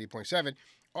WTCC 90.7.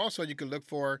 Also, you can look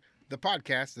for the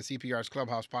podcast, the CPR's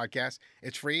Clubhouse podcast.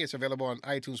 It's free. It's available on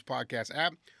iTunes podcast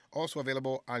app. Also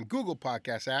available on Google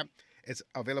Podcast app. It's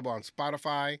available on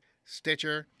Spotify,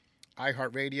 Stitcher,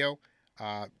 iHeartRadio.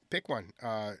 Pick one.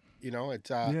 There's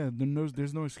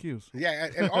no excuse. Yeah,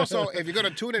 and also if you go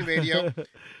to TuneIn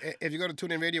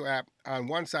Radio, app, on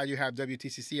one side you have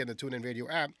WTCC and the TuneIn Radio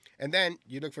app, and then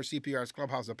you look for CPR's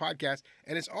Clubhouse, the podcast,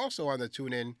 and it's also on the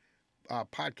TuneIn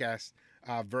podcast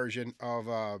version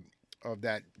of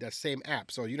that same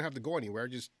app. So you don't have to go anywhere,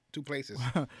 just two places.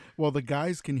 Well, the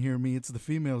guys can hear me. It's the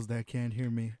females that can't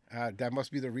hear me. That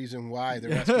must be the reason why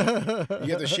they're asking.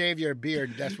 You have to shave your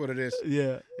beard. That's what it is.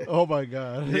 Yeah. Oh, my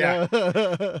God. Yeah.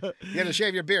 You have to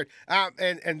shave your beard.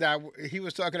 And he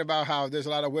was talking about how there's a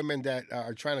lot of women that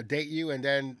are trying to date you, and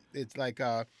then it's like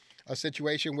a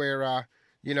situation where,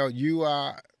 you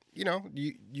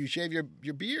shave your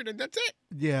beard, and that's it.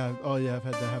 Yeah. Oh, yeah. I've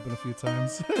had that happen a few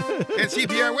times. It's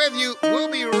CPR with you.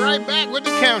 We'll be right back with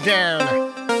the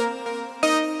countdown.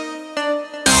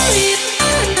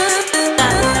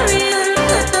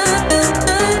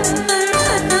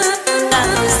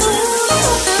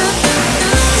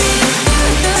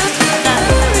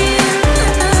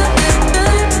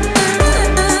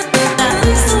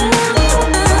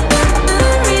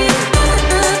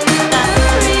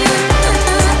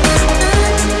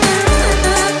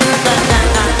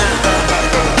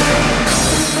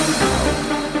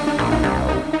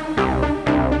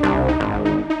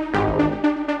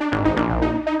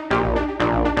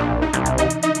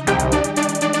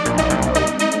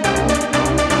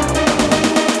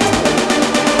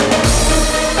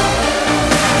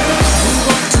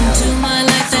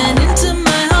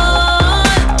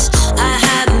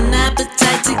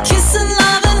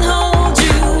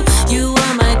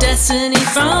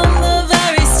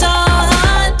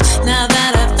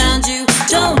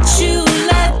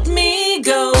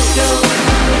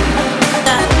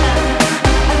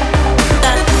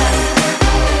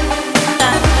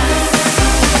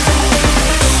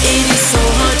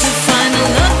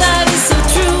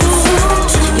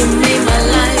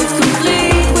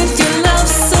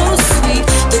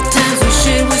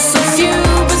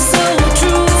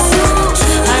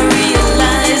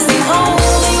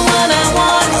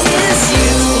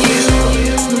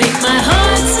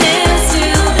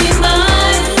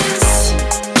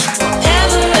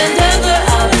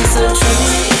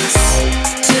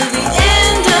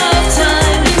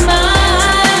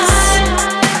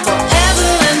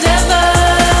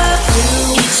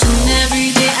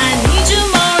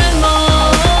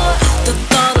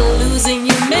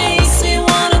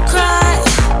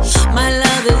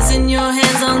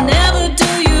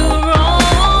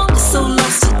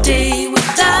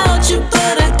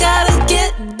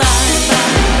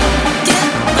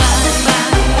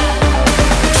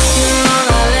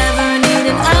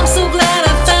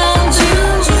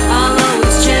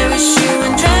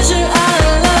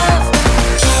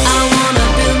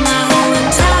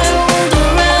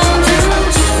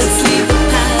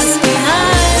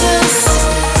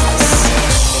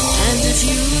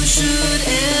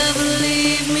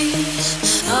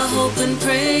 and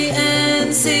pray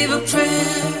and save a prayer.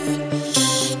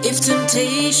 If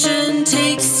temptation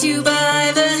takes you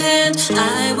by the hand,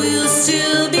 I will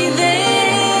still be there.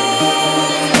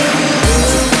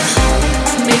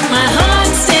 Make my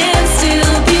heart stand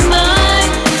still, be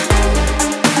mine.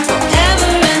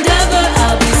 Forever and ever,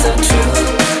 I'll be so true.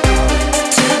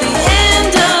 Till the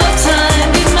end of time,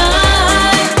 be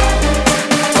mine.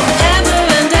 Forever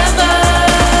and ever.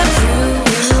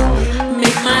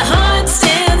 Make my heart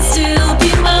stand still,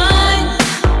 be mine.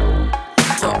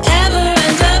 Forever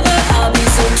and ever, I'll be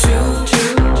so true.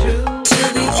 Till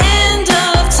the end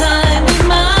of time, be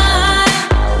mine.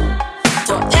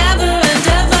 Forever and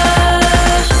ever.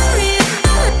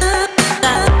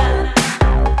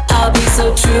 I'll be so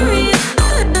true.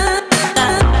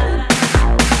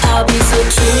 I'll be so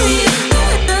true.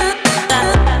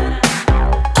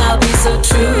 I'll be so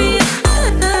true.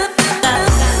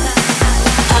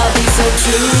 I'll be so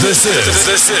true. This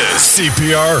is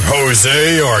CPR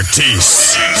Jose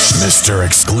Ortiz, Mr.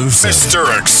 Exclusive.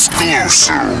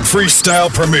 Freestyle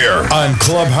premiere on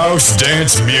Clubhouse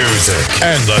Dance Music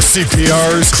and the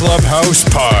CPR's Clubhouse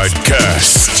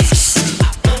Podcast.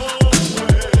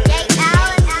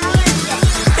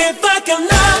 If I can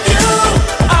love you,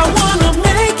 I wanna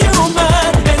make you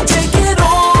mine and take it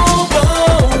all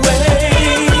away.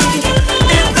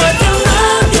 If I can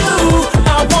love you,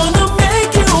 I wanna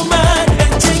make you mine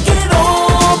and take it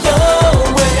all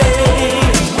away.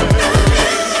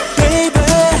 Baby,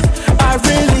 I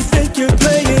really think you're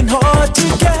playing hard to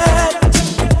get.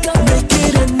 Make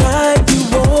it a night you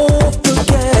won't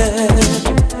forget.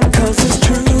 'Cause it's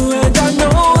true and I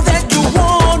know that you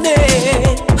want it.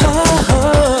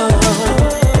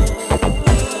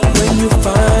 When you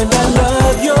find that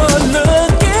love you're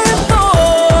looking for,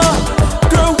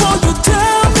 girl, won't you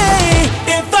tell me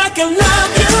if I can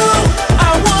love you?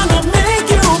 I wanna make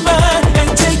you mine and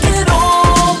take it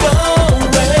all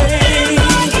away.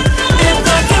 If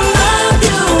I can love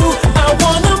you, I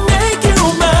wanna make you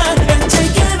mine and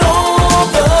take it all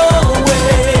away.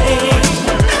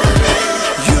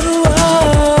 You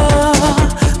are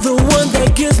the one that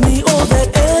gives me all that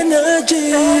energy.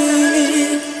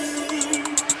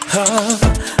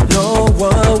 No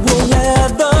one will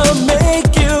ever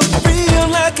make you feel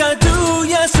like I do.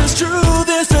 Yes, it's true,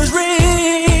 this is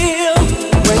real.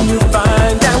 When you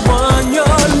find that one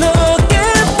you're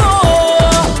looking for,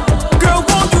 girl,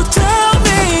 won't you tell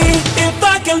me if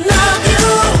I can love you?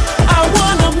 I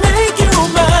wanna make you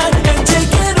mine and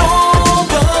take it all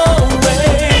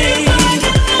away.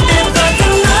 If I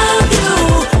can love you,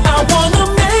 I wanna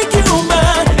make you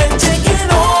mine and take it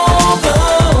all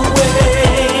away.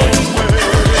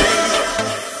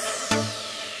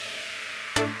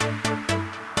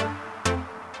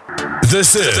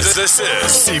 This is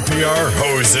CPR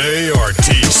Jose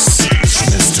Ortiz,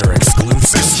 Mr.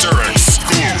 Exclusive.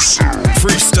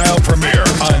 Freestyle premiere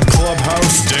on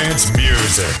Clubhouse Dance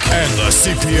Music and the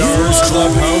CPR's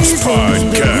Clubhouse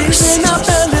Podcast. Reason I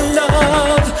fell in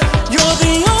love. You're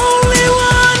the only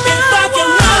one. If I can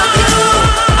love you,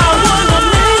 I wanna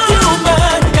make you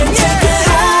mine and take it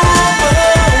all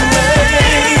away.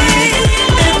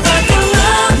 If I can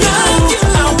love you,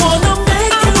 I wanna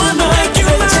make you mine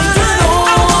and take it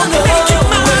all away.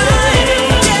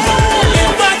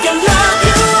 If I can love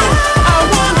you, I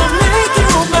wanna make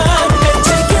you mine and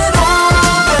take it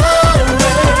all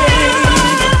away.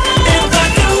 If I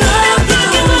can love you,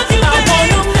 I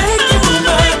wanna make you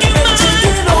mine and take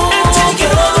it all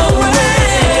away.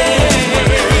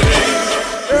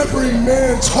 Every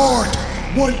man's heart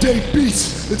one day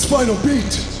beats its final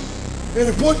beat. And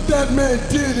if what that man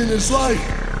did in his life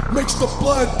makes the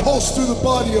blood pulse through the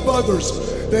body of others,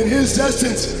 then his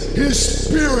essence, his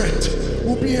spirit,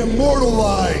 will be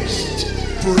immortalized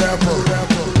forever.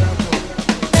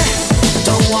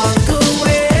 Don't walk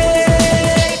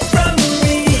away from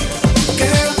me,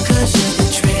 girl, 'cause you're the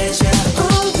treasure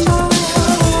of my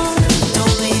heart.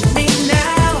 Don't leave me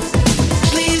now,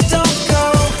 please don't go,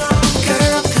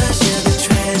 girl, 'cause you're the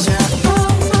treasure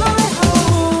of my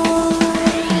heart.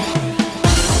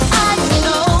 I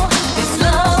know this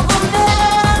love will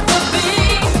never be.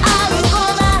 I'm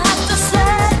gonna have to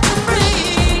set you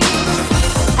free.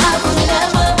 I will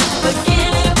never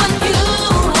forget what you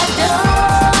have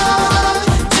done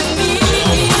to me.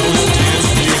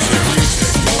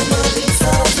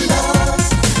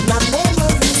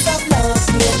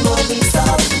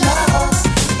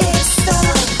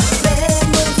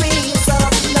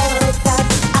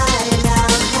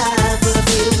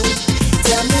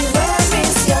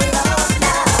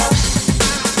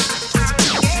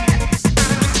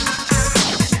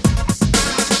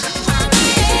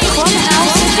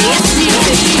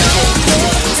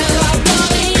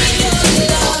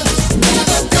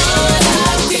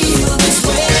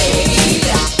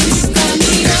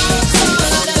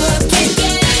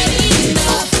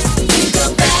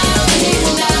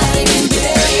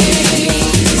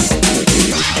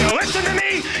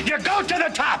 go to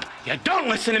the top. You don't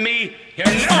listen to me, you're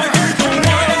never going to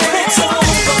win. It's over,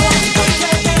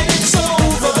 it's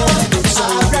over.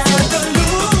 I'd rather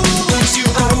lose you.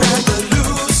 I'd rather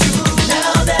lose you.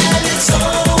 Now that it's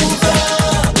over,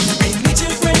 we need to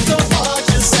break apart,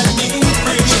 just set me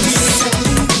free.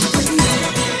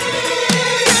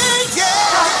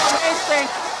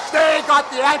 They got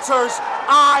the answers.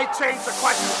 I changed the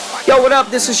questions. Yo, what up?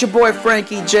 This is your boy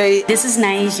Frankie J. This is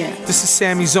Naija. This is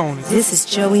Sammy Zone. This is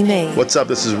Joey May. What's up?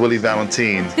 This is Willie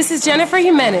Valentine. This is Jennifer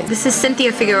Jimenez. This is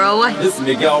Cynthia Figueroa. This is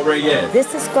Miguel Reyes.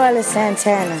 This is Scarlett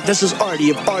Santana. This is Artie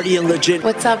of Artie and Legit.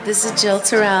 What's up? This is Jill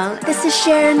Terrell. This is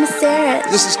Sharon Maceras.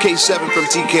 This is K7 from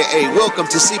TKA. Welcome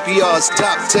to CPR's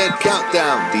Top 10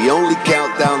 Countdown, the only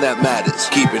countdown that matters.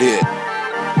 Keep it here.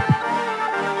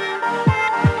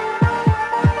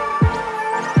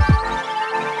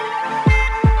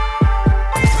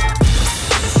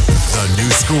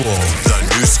 The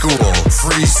new school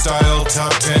freestyle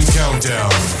top 10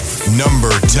 countdown.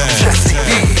 Number 10.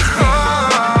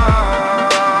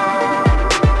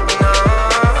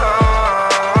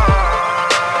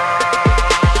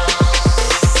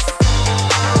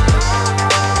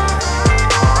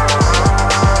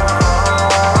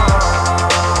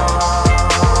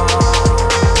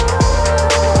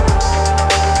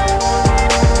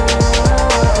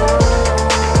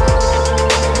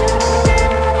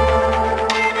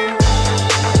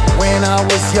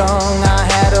 Young, I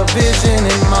had a vision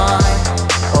in mind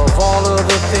of all of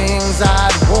the things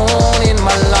I'd want in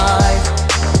my life.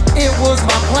 It was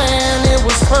my plan, it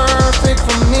was perfect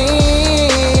for me.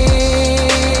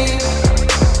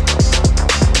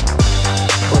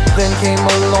 But then came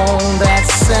along that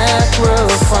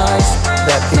sacrifice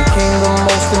that became the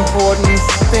most important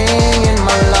thing in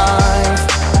my life.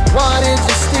 Why did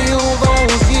you steal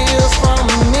those years from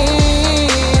me?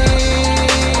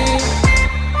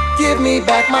 Give me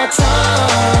back my time.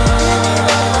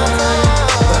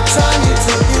 The time you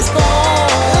took is gone.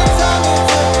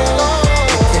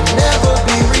 It can never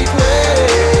be replaced.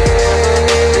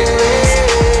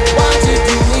 Why'd you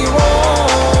do me wrong?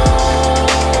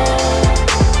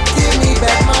 Give me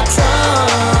back my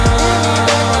time.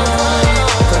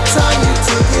 The time you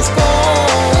took is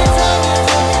gone.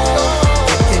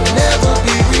 It can never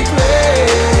be replaced.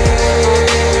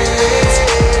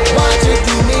 Why'd you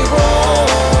do me wrong?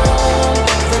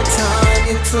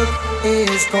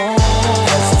 Is gone.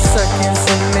 As the seconds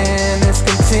and minutes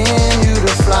continue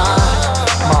to fly,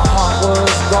 my heart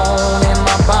was gone and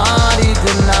my body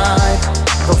denied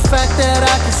the fact that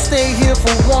I could stay here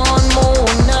for one more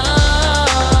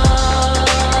night.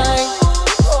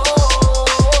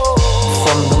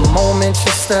 From the moment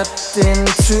you stepped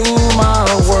into my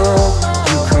world,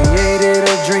 you created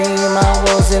a dream I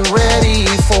wasn't ready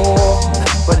for.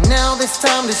 But now it's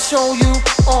time to show you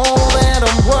all that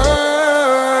I'm worth.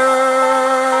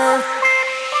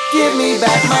 Give me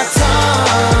back my time.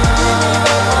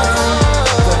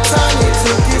 The time you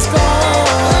took is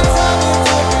gone.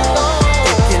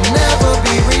 It can never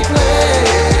be replaced.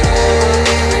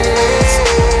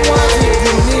 Why'd you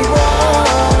do me wrong?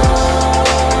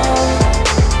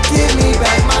 Give me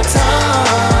back my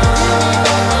time.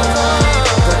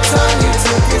 The time you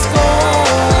took is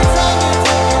gone.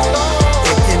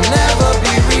 It can never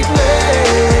be replaced.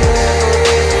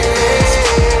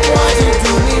 Why'd you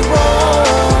do me wrong?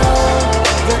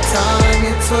 The time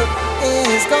you took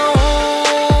is gone.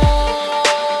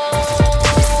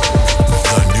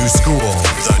 The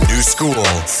new school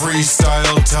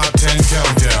freestyle top 10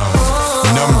 countdown.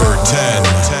 Number 10.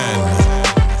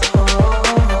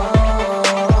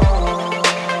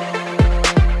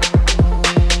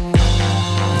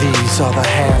 These are the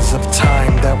hands of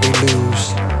time that we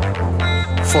lose,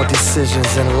 for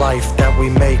decisions in life that we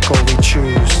make or we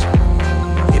choose.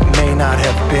 It may not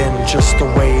have been just the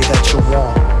way that you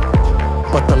want,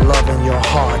 but the love in your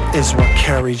heart is what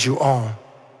carried you on.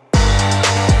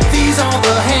 These are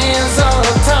the hands of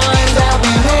time that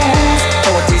we lose,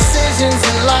 for decisions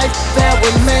in life that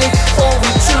we make or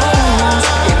we choose.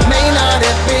 It may not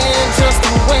have been just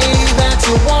the way that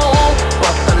you want,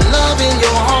 but the love in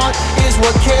your heart is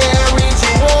what carried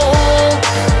you on.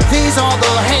 These are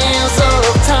the hands of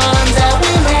time that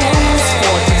we lose,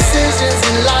 for decisions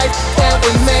in life that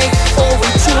we make or we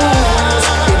choose.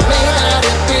 It may not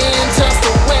have been just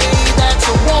the way that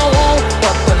you want,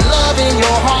 but the love in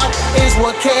your heart is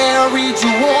what carried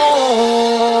you on.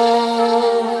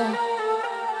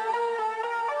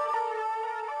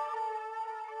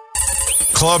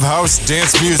 Clubhouse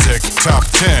Dance Music Top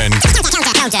 10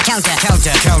 Countdown.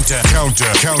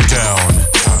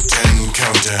 Top 10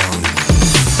 Countdown.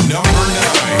 Number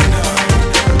 9.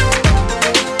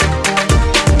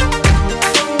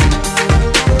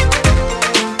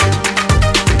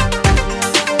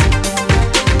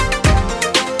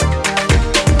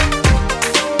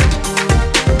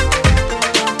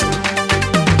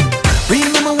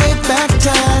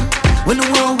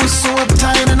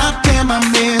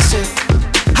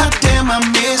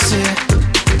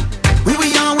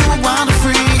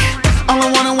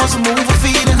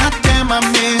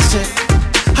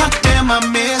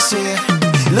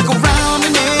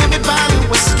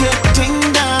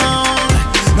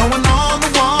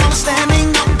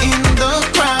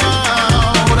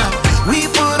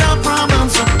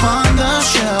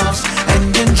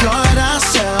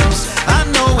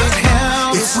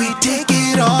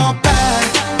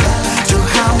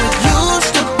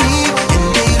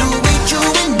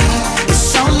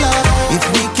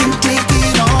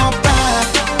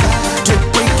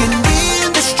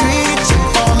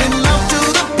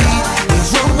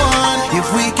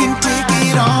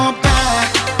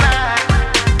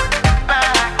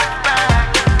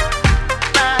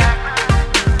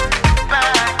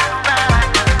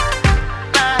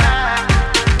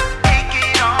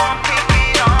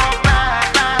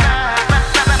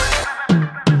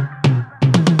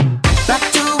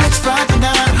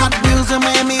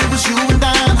 me was you and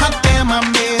I. Hot damn, I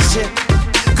miss it.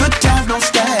 Good times, no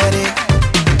static.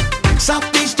 South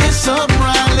Beach did something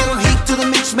right. Little heat to the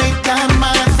mix, made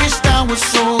dynamite. Freestyle was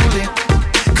solid.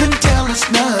 Couldn't tell us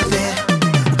nothing.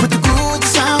 Put the groove, the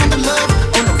sound, the love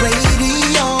on the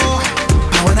radio.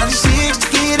 Power 96 to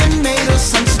get it made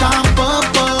us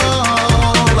unstoppable.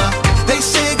 They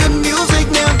say good music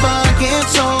never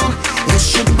gets old. It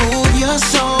should move your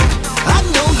soul. I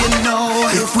know you know.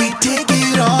 If we take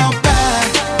it all back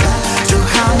to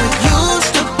how it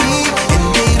used to be, and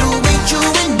they do with you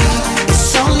and me,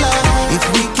 it's all love. If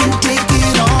we can take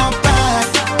it all back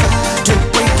to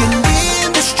breaking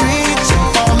in the streets and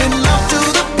fall in love to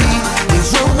the beat,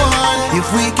 we're one. If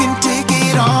we can take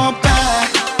it all back.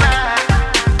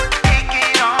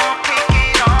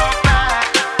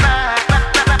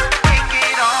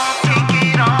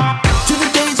 To the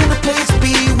days and the place to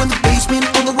be when the basement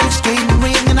on the road skating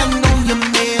ring, and I know you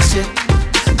miss it.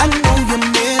 I know you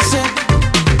miss it.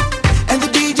 And the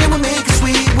DJ will make it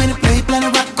sweet when it play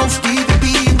Planet Rock on Stevie B,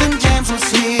 and them jams was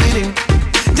hitting.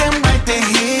 Damn right they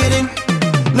hitting.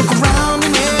 Look around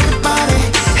and everybody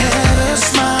had a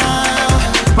smile.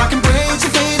 Rockin' braids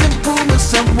and fade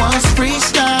improvements that was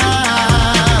freestyle.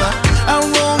 Our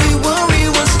only worry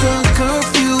was the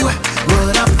curfew.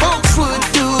 What our folks would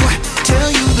do, tell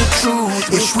you the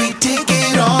truth. If we take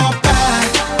it all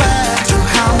back to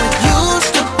how it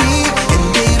used to be, and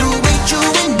they do with you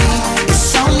and me,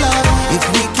 it's all love. If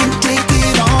we can take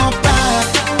it all back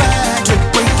to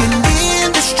breaking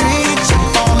in the streets and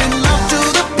fall in love to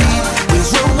the beat,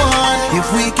 we're one. If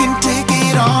we can take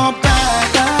it all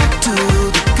back to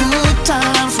the good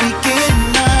times, we get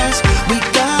nice. We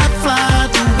got fly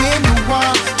through any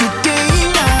walk to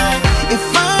daylight. If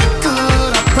I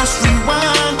could, I'd press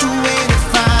rewind to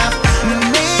 85 and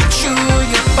make sure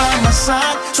you're by my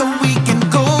side, so we can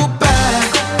go back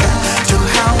to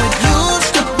how it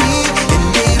used to be, and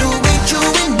they do with you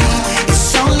and me,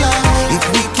 it's all love. If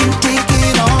we can take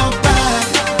it all back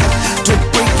to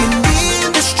breaking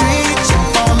in the streets and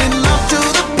fall in love to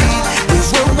the beat,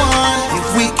 we're one. If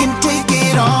we can take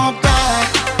it all back.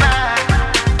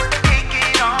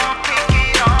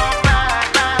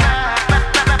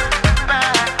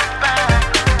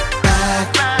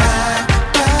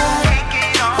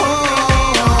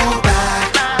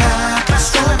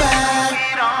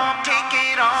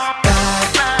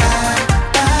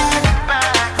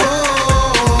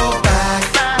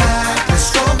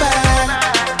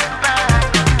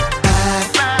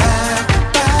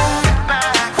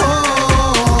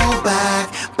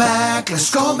 Let's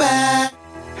go back.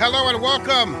 Hello and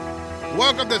welcome.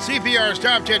 Welcome to CPR's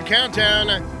Top 10 Countdown,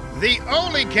 the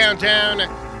only countdown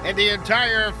in the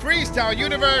entire freestyle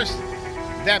universe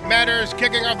that matters.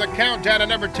 Kicking off the countdown at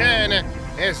number 10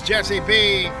 is Jesse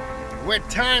B with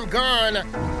Time Gone.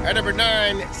 At number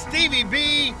 9, Stevie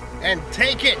B and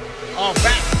Take It All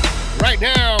Back. Right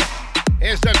now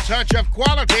is The Touch of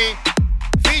Quality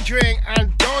featuring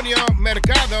Antonio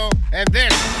Mercado, and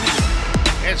this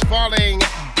is Falling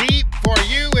Deep for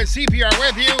You. Is CPR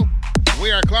with you.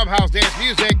 We are Clubhouse Dance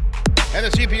Music and the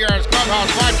CPR's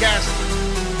Clubhouse Podcast.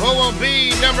 Who will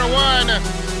be number 1?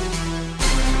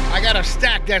 I got a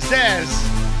stack that says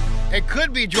it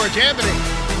could be George Anthony.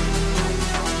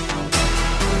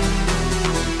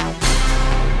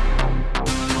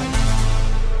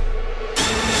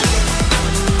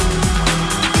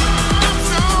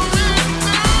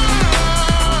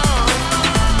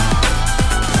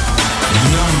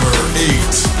 Number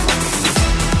 8.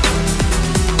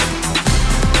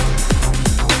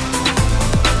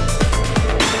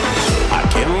 I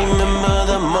can remember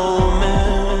the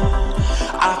moment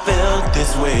I felt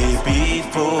this way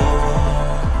before.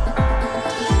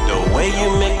 The way you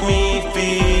make me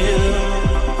feel,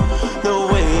 the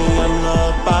way I'm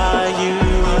loved by you.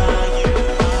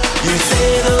 You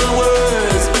say the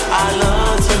words I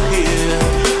love to hear.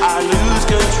 I lose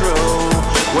control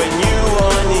when you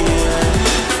are near.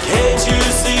 Can't you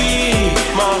see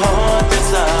my heart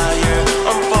desire?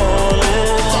 I'm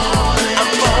falling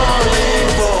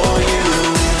for you.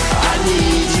 I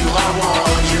need you, I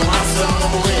want you, I'm so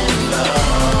in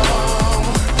love.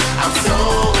 I'm so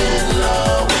in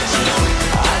love with you.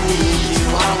 I need you,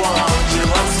 I want you,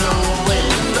 I'm so in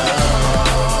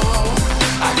love.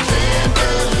 I can't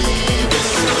believe it's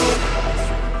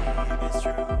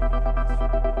true.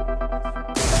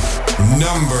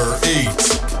 Number 8.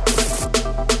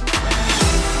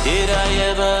 Did I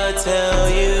ever tell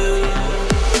you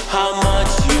how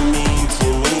much you mean to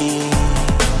me?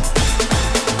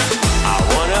 I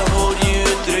wanna hold you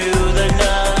through the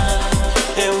night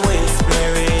and whisper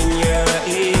in your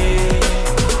ear.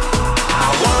 I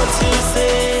want to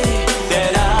say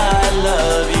that I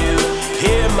love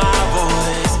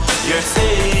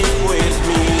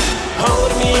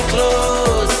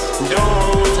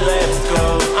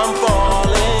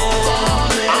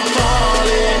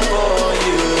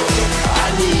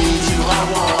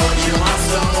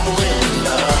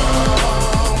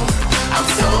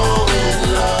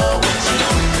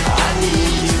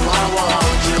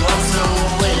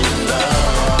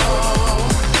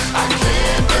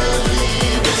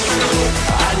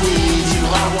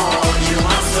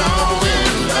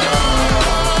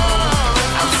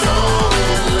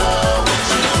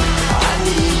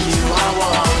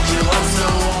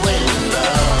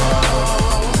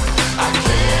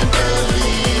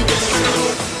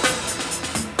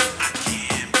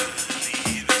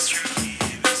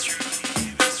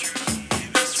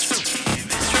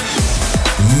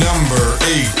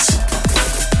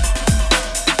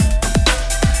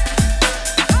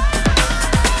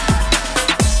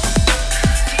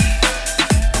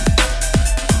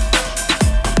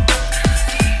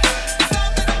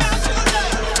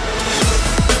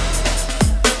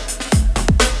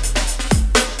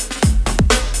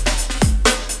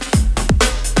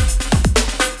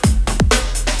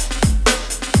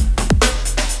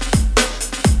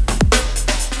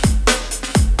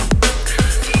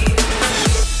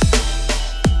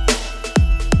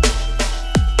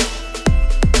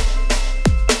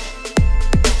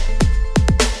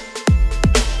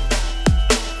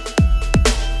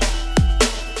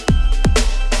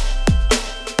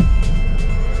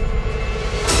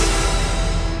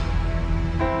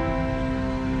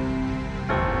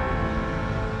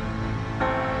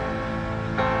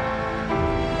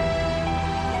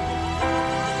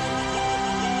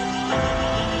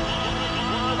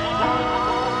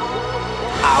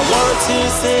to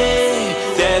say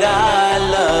that I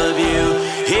love you.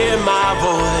 Hear my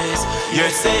voice,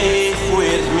 you're safe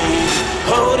with me.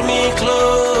 Hold me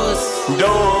close,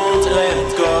 don't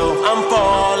let go. I'm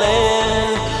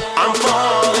falling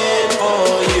for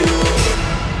you.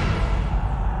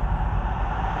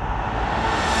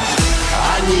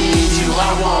 I need you,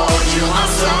 I want you,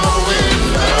 I'm so in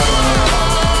love.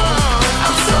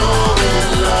 I'm so in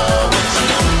love with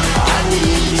you. I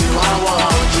need you, I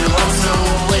want you, I'm so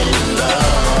in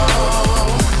love.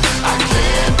 I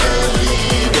can't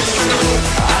believe it's true.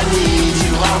 I need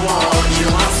you, I want you,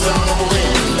 I'm so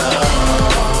in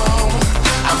love.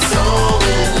 I'm so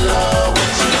in love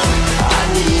with you. I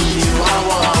need you, I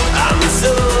want. I'm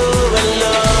so in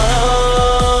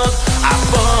love. I'm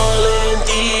falling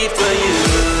deep for you.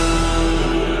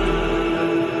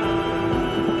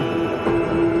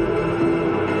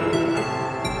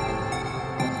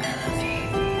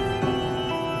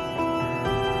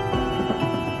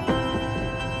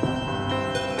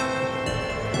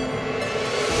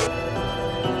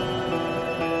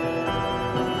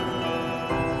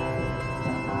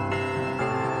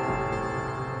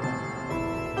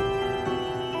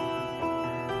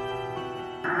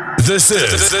 This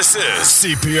is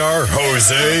CPR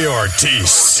Jose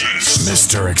Ortiz,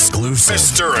 Mr. Exclusive.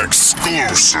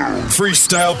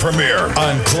 Freestyle premiere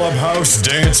on Clubhouse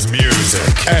Dance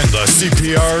Music and the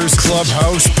CPR's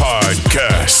Clubhouse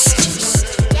Podcast.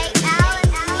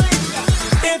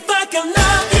 If I can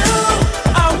love you,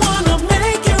 I wanna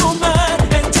make you mine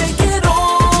and take it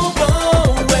all the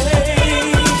way.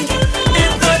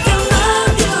 If I can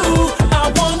love you, I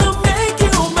wanna make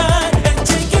you mine and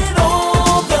take it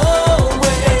all the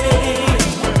way.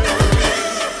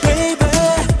 Baby,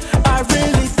 I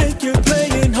really think you're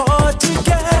playing hard to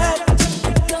get.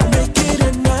 Make it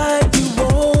a night you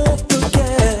won't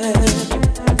forget.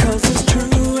 'Cause it's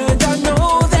true and I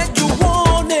know that you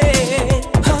want it.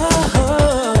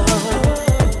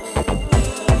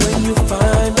 When you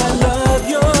find that love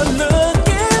you're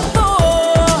looking for,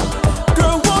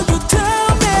 girl, won't you tell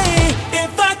me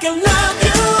if I can love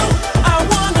you? I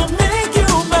wanna make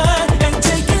you mine and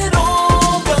take it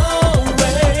all the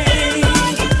way.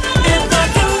 If I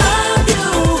can love you,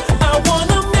 I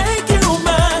wanna make you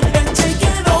mine and take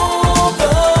it all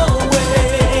the way.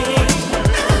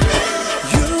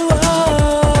 You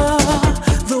are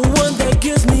the one that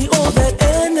gives me all that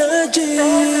energy.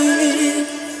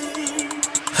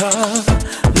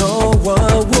 No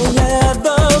one will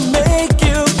ever make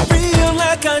you feel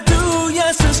like I do.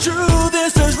 Yes, it's true,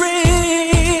 this is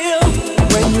real.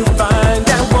 When you find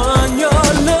that one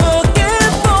you're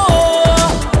looking for,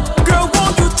 girl,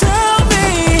 won't you tell me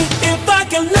if I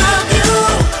can love you?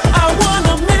 I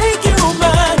wanna make you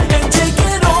mine and take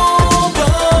it all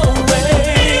the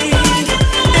way.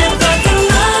 If I can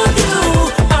love you,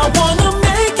 I wanna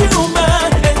make you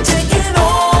mine and take it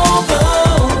all the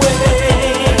way.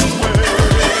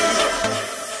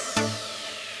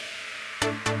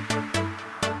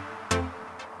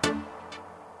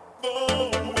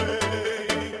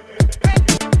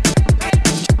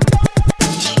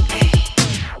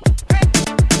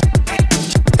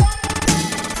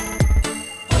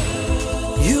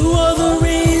 You are the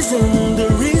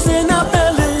reason I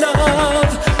fell in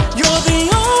love. You're the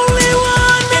only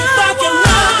one. If I can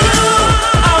love you,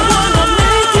 I wanna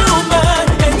make you mine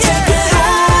and take it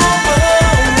all the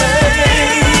way.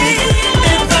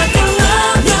 If I can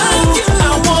love you,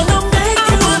 I wanna make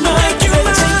you mine and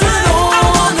take it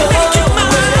all the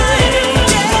way.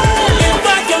 If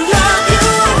I can love you,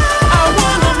 I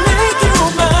wanna make you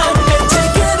mine and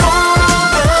take it all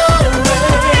the way.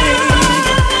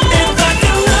 If I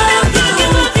can love you,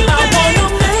 I wanna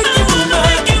make you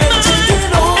mine and take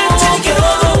it all the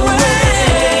way.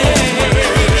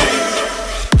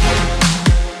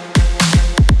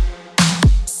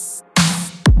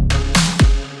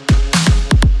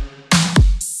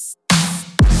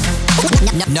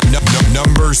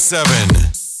 Number 7.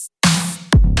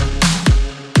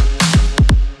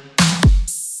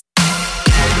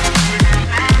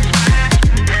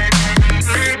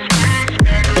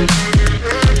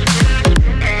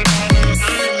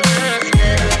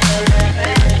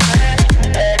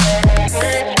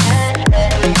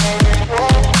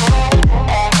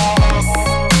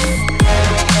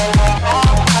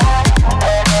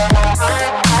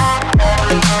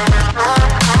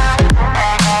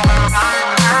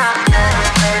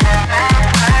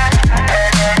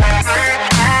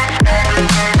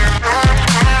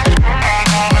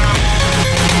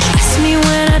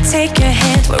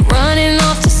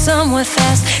 somewhere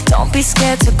fast. Don't be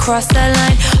scared to cross that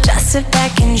line. Just sit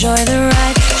back, enjoy the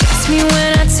ride. Just Trust me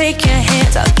when I take your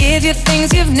hand. I'll give you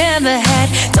things you've never had.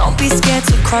 Don't be scared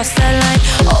to cross that line.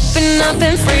 Open up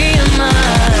and free your mind.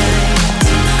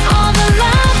 All the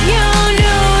love you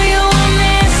knew you were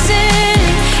missing,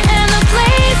 and the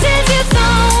places you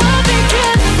thought would be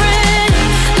different.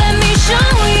 Let me show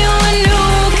you a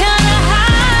new kind of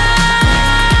high.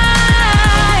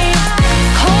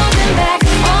 Holding back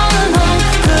all along,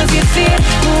 'cause you fear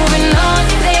moving on.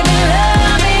 They've been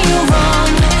loving you wrong,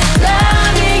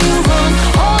 loving you wrong.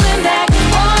 Holding back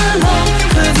all along,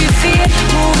 'cause you fear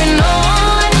moving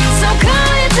on. So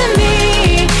come into me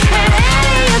and out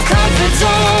of your comfort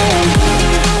zone.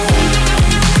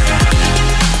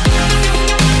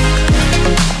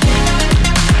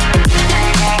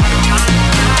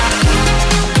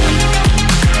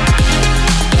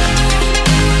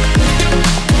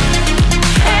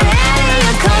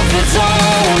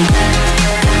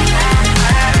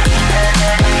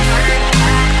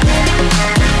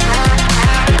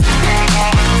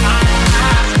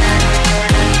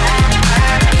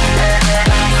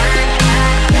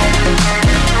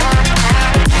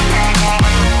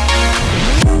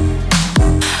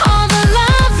 All the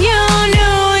love you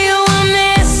knew you were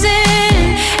missing,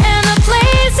 and the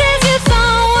places you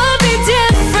thought would be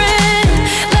different.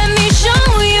 Let me show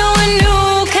you a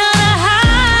new kind of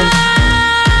high.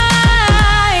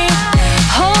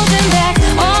 Holding back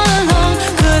all along,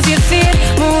 'cause you fear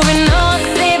moving on.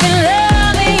 They've been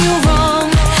loving you wrong,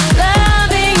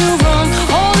 loving you wrong.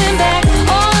 Holding back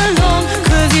all along,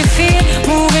 'cause you fear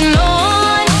moving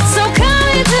on. So come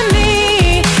into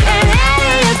me and out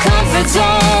of your comfort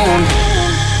zone.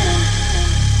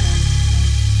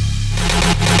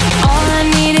 All I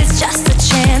need is just a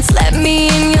chance. Let me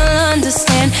in, you'll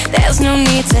understand. There's no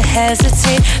need to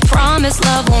hesitate. Promise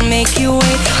love will make you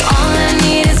wait. All I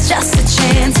need is just a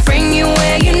chance. Bring you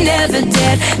where you never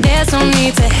did. There's no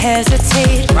need to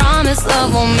hesitate. Promise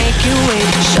love will make you wait.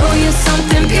 Show you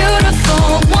something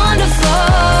beautiful,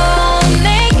 wonderful.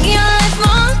 Make your life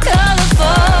more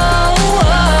colorful.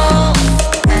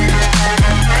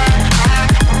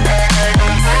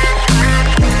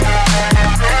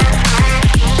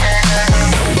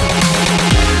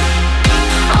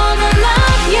 All the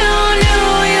love you knew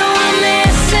you were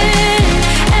missing,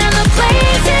 and the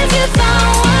places you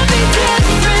thought would be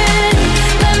different.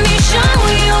 Let me show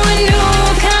you a new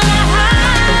kind of high.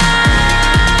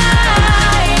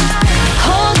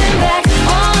 Holding back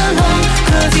all along,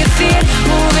 'cause you fear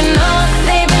moving on.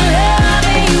 They've been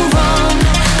loving you wrong,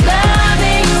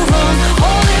 loving you wrong.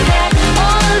 Holding back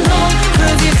all along,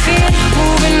 'cause you fear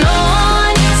moving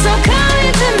on. So come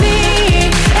into me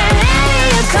and out of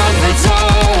your comfort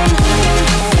zone.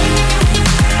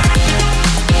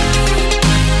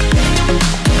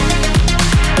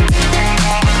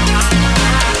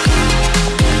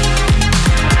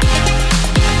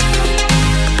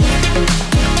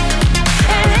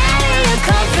 And out of your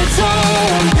comfort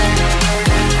zone.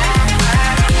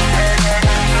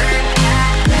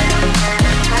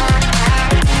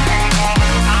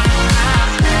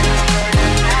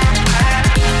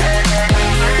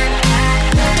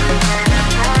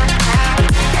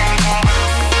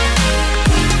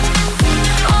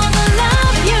 All the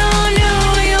love you knew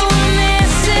you were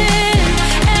missing,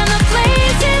 and the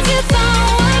places you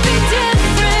thought would be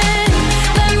different.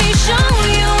 Let me show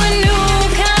you a new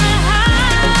kind of high.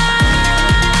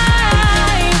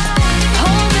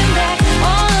 Holding back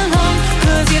all along,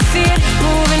 'cause you fear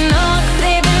moving on.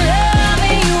 They've been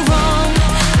loving you wrong,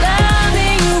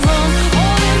 loving you wrong.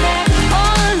 Holding back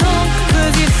all along,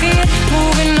 'cause you fear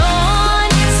moving on.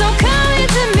 So come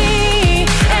into me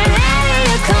and out of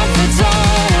your comfort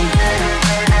zone.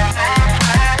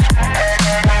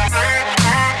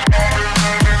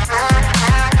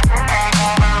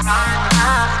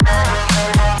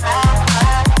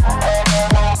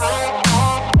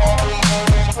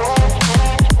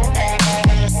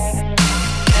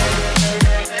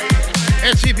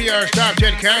 It's CPR's Top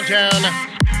 10 Countdown.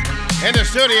 In the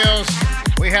studios,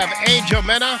 we have Angel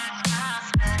Mena,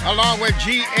 along with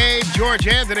G.A. George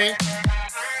Anthony.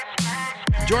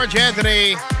 George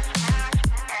Anthony,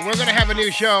 we're going to have a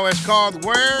new show. It's called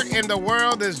Where in the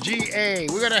World is G.A.?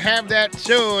 We're going to have that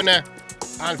soon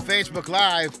on Facebook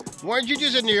Live. Weren't you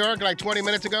just in New York like 20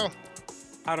 minutes ago?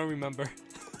 I don't remember.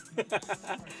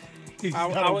 He's I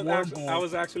got a I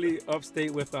was actually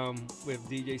upstate with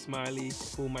DJ Smiley,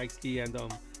 Cool Mike Ski, and the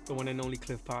one and only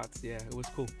Cliff Potts. Yeah, it was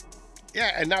cool.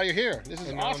 Yeah, and now you're here. This is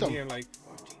And now awesome. I'm here like,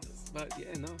 oh, Jesus. But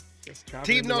yeah, no, just traveling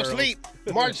Team the No world. Sleep.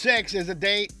 March 6th is a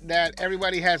date that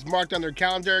everybody has marked on their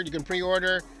calendar. You can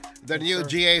pre-order the new sir.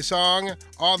 GA song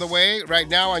All the Way right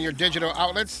now on your digital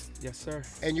outlets. Yes, sir.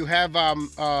 And you have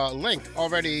a link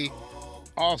already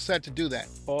all set to do that.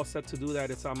 All set to do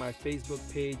that. It's on my Facebook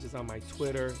page. It's on my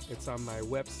Twitter. It's on my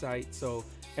website. So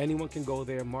anyone can go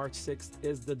there. March 6th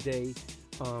is the day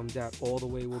that All the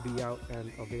Way will be out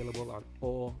and available on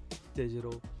all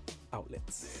digital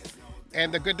outlets.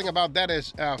 And the good thing about that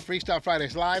is Freestyle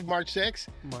Fridays Live, March 6th.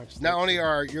 Not only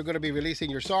are you going to be releasing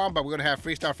your song, but we're going to have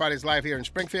Freestyle Fridays Live here in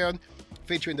Springfield,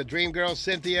 featuring the Dream Girls,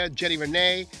 Cynthia, Jenny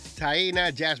Renee,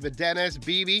 Taina, Jasmine Dennis,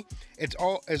 BB. It's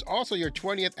also your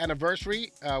 20th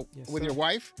anniversary with your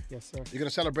wife. Yes, sir. You're going to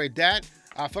celebrate that.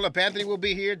 Philip Anthony will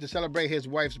be here to celebrate his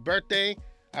wife's birthday.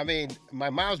 I mean, my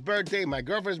mom's birthday, my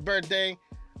girlfriend's birthday.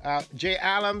 Jay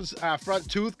Allen's front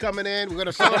tooth coming in. We're going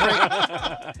to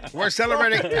celebrate. We're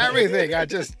celebrating everything.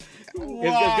 It's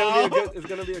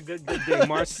going to be a good day.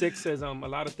 March 6th is a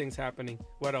lot of things happening.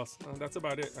 What else? That's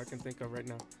about it I can think of right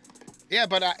now. Yeah,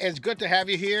 but it's good to have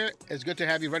you here. It's good to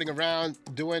have you running around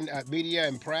doing media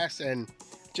and press and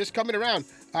just coming around.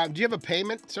 Do you have a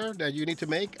payment, sir, that you need to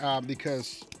make?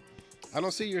 Because I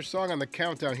don't see your song on the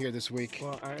countdown here this week.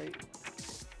 Well,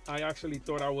 I actually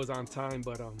thought I was on time,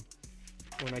 but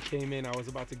when I came in, I was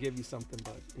about to give you something,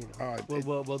 but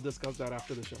we'll discuss that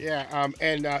after the show. Yeah,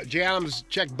 and Jay Adams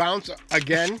check bounce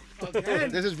again.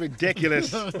 This is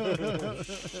ridiculous.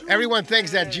 Everyone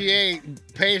thinks that GA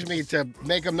pays me to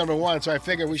make him number one, so I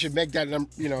figure we should make that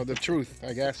the truth,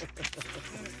 I guess.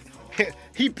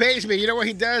 He pays me. You know what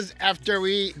he does after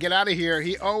we get out of here?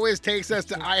 He always takes us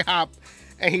to IHOP.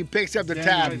 And he picks up the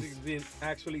tab.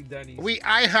 Actually, Denny's. We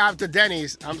IHOP to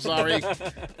Denny's. I'm sorry.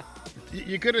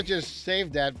 You could have just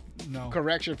saved that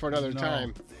correction for another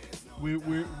time.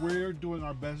 We're doing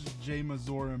our best Jay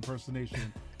Mazur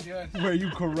impersonation. Yes. Where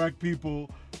you correct people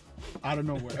out of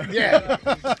nowhere. Yeah.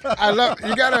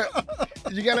 You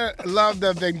gotta love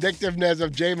the vindictiveness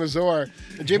of Jay Mazur.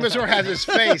 Jay Mazur has his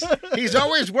face. He's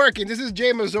always working. This is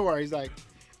Jay Mazur. He's like,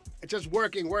 just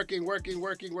working.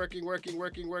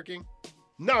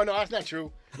 No, that's not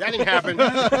true. That didn't happen.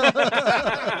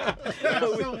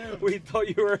 we thought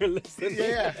you were listening.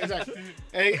 Yeah, exactly.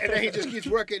 And then he just keeps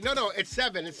working. No, it's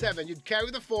 7. It's 7. You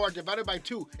carry the 4 divided by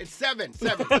 2. It's 7.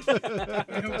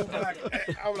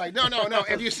 I'm like, no.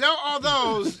 If you sell all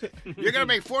those, you're gonna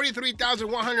make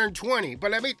 $43,120. But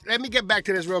let me get back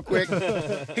to this real quick.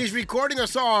 He's recording a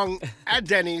song at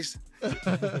Denny's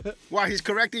while he's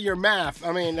correcting your math.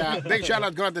 I mean, big shout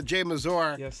out going out to Jay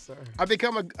Mazur. Yes, sir. I've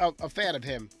become a fan of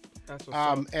him. That's what's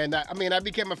up. And I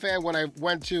became a fan when I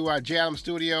went to Jay Adams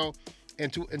Studio in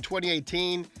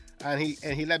 2018, and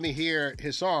he let me hear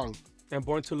his song. And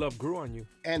Born to Love grew on you.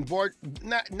 And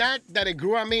not that it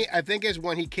grew on me. I think it's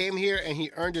when he came here and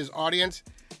he earned his audience,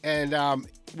 and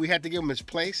we had to give him his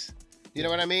place. You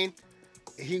know what I mean?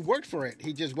 He worked for it.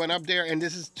 He just went up there, and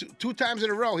this is two times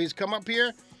in a row he's come up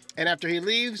here. And after he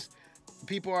leaves,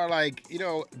 people are like,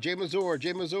 Jay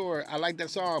Mazur, I like that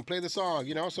song, play the song,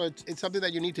 So it's something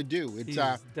that you need to do. It's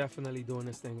He's definitely doing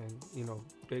this thing, and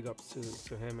big ups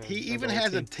to him. And he even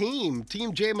has a team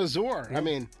Jay Mazur. Yeah. I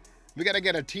mean, we got to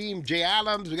get a team Jay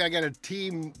Adams. We got to get a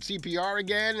team CPR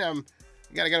again.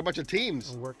 We got to get a bunch of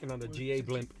teams. I'm working on the GA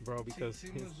blimp, bro, because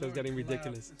it's getting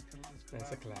ridiculous. That's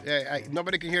a class. Yeah,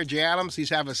 nobody can hear Jay Adams. He's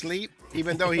half asleep,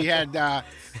 even though he had I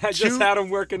just had him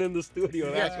working in the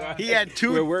studio. That's why. He had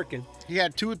 2. We're working. He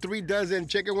had 2-3 dozen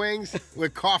chicken wings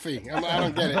with coffee. I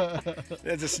don't get it.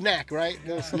 It's a snack, right? A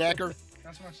little snacker.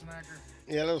 That's my snacker.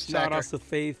 Yeah, a little snacker. Shout out to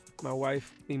Faith, my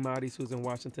wife, Imadis, who's in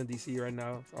Washington, D.C. right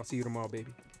now. I'll see you tomorrow,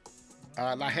 baby.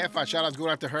 La Jefa, shout outs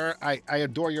going out to her. I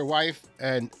adore your wife,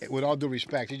 and with all due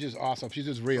respect, she's just awesome. She's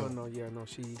just real.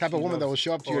 She type of woman that will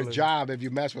show up to your job if you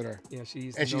mess with her. Yeah,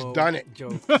 she's done it.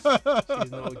 Joke.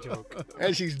 She's no joke.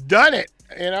 And she's done it.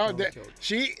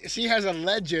 She has a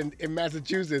legend in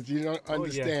Massachusetts. You don't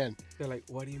understand. Yeah. They're like,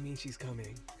 what do you mean she's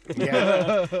coming?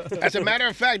 Yeah. As a matter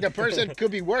of fact, the person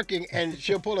could be working and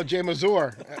she'll pull a Jay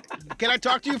Mazur. Can I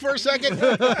talk to you for a second?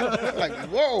 Like,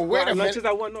 whoa, wait a minute.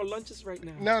 I want no lunches right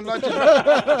now. No lunches.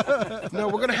 No,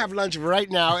 we're gonna have lunch right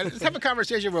now. And let's have a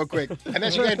conversation real quick. And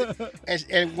then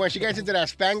and when she gets into that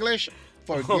Spanglish,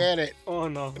 forget it. Oh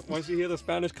no! Once you hear the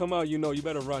Spanish come out, you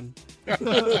better run.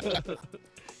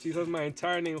 She says my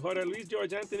entire name, Jorge Luis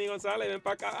George Anthony Gonzalez. Ven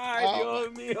pa' acá. Ay, Dios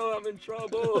mío, I'm in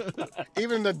trouble.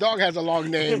 Even the dog has a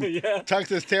long name. Yeah. Tucks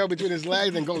his tail between his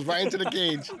legs and goes right into the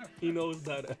cage. He knows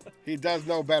better. He does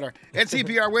know better. It's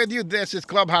CPR with you. This is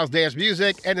Clubhouse Dance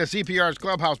Music and the CPR's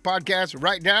Clubhouse Podcast.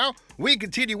 Right now, we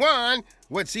continue on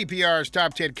with CPR's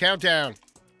Top 10 Countdown.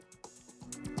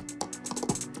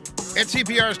 It's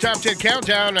CPR's Top 10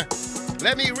 Countdown.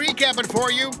 Let me recap it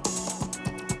for you.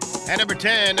 At number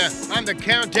 10 on the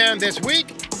countdown this week,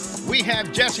 we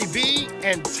have Jesse B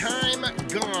and Time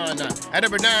Gone. At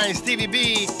number 9, Stevie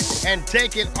B and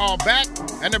Take It All Back.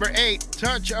 At number 8,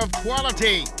 Touch of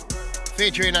Quality,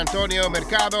 featuring Antonio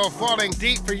Mercado, Falling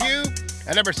Deep for You.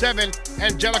 At number 7,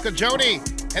 Angelica Joni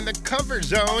and The Comfort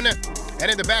Zone.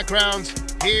 And in the backgrounds,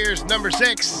 here's number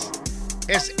 6.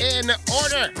 It's In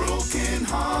Order, Broken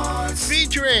Hearts,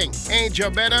 featuring Angel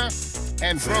Betta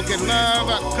and Broken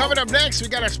Love. Coming up next, we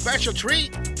got a special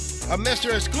treat, a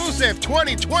Mr. Exclusive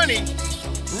 2020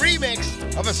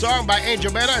 remix of a song by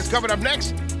Angel Betta. Is coming up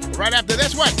next, right after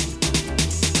this one.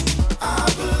 I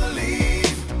believe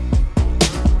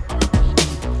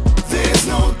there's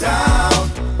no doubt.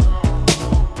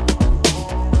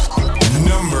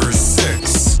 Number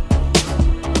 6.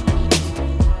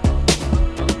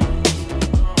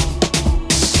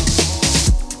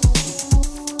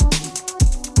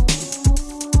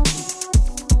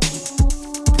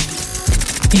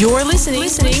 You're listening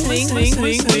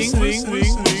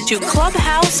to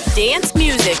Clubhouse Dance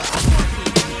Music.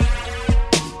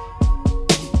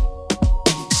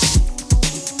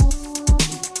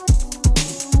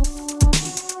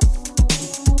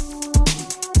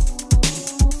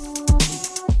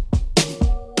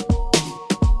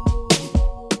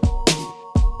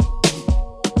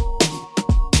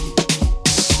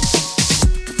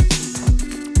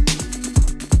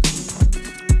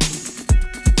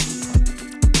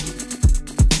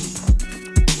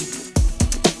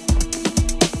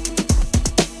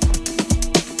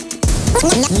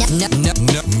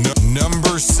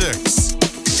 Number 6.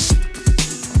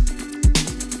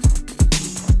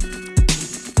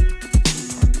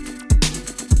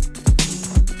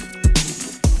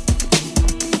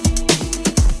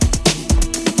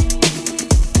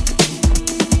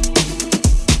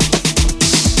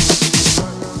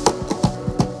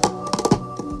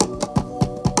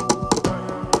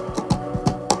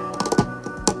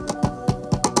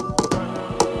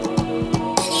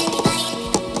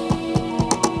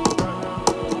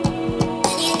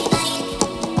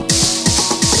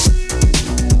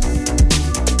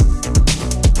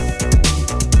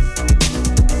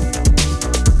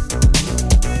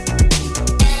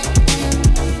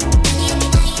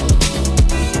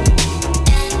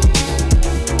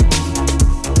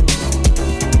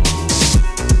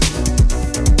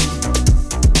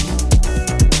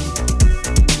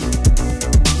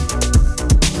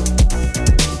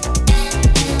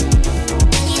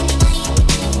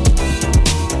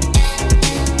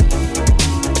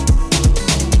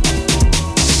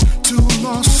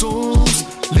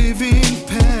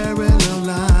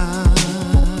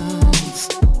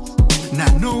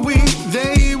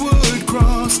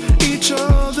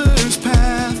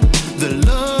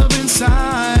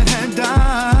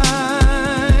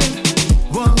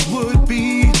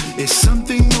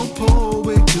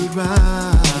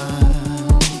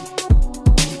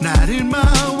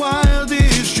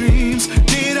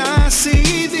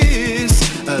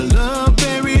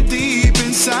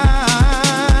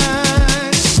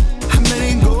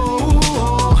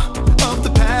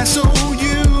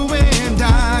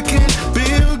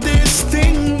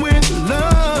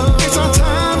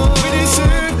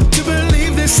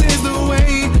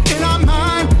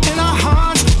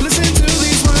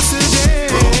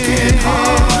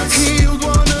 Healed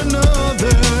one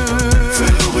another,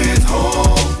 filled with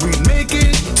hope. We make it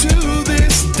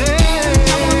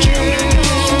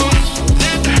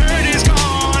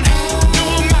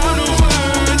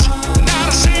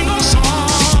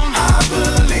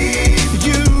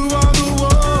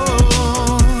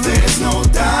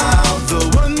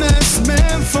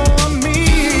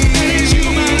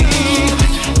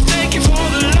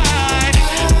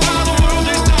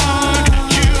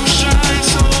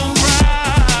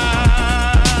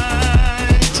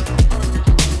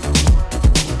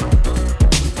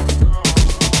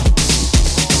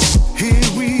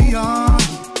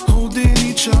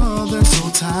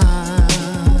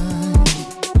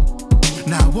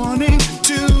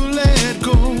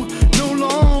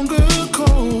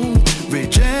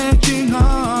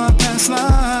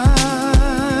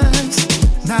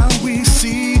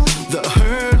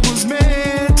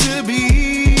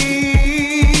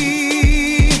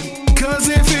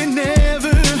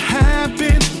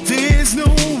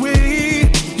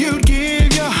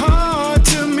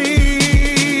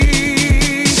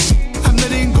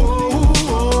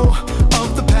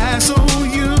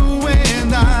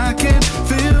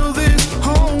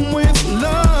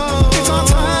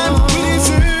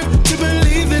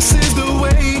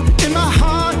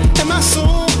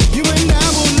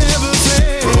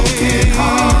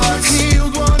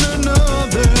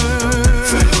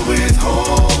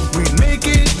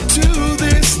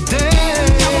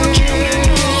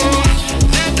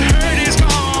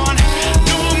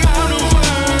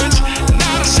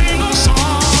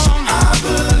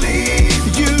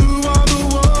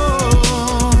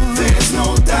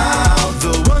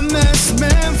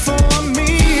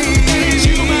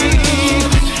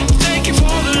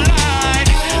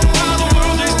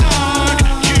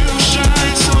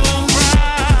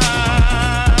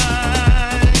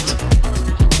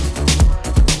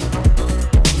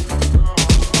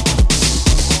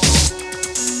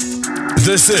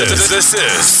This is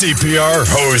CPR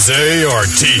Jose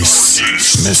Ortiz,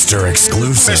 Mr.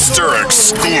 Exclusive.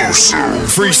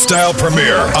 Freestyle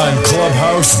premiere on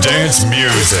Clubhouse Dance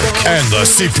Music and the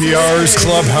CPR's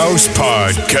Clubhouse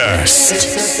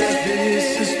Podcast.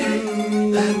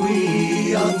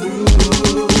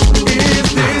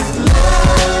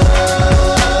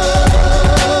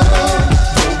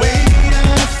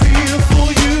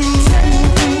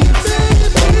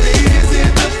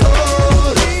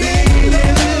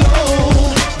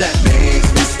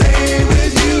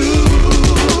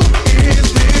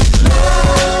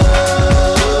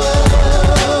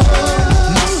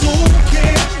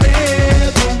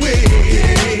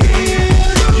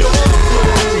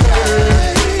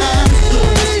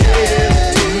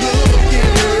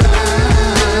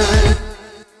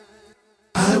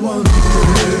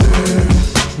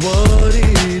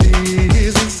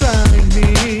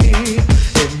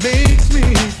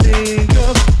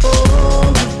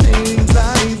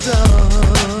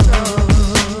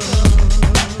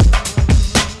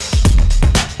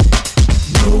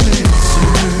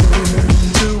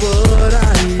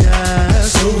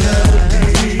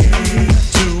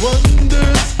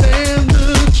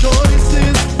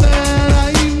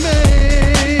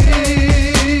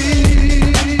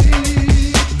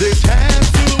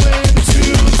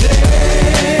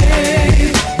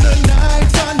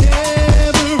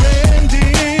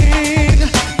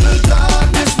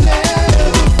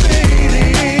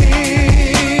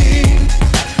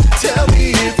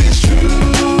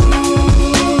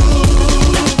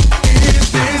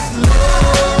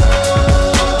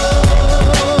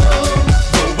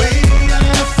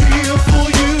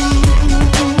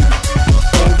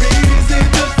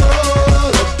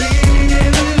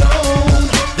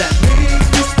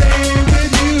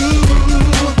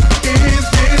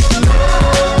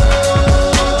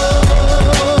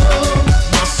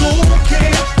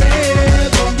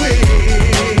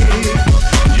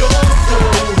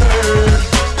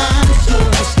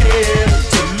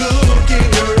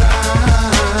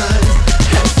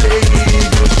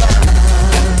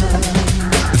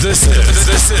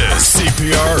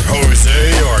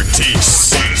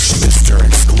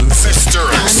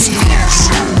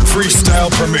 Freestyle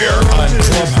premiere on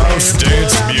Clubhouse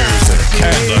Dance Music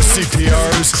and the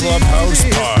CPR's Clubhouse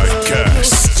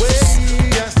Podcast.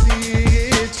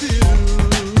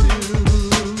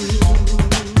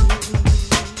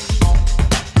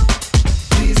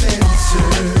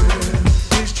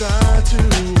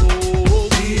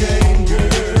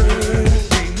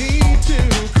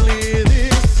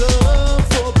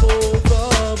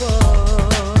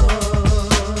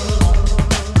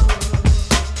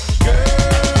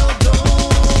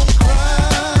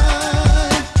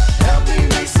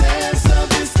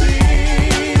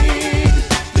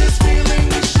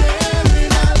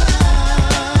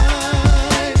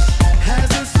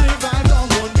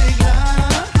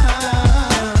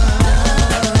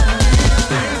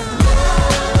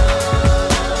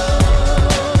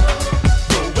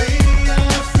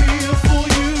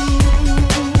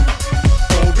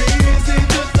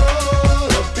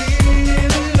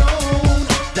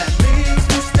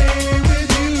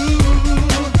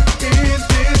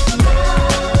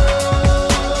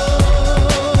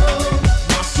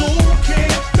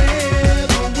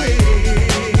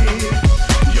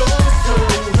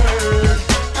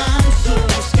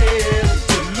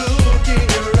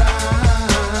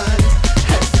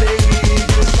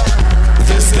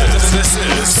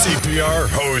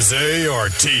 Jose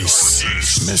Ortiz,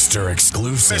 Mr.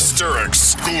 Exclusive.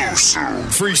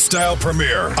 Freestyle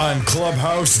premiere on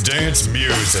Clubhouse Dance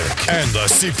Music and the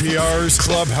CPR's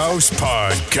Clubhouse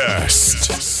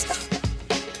Podcast.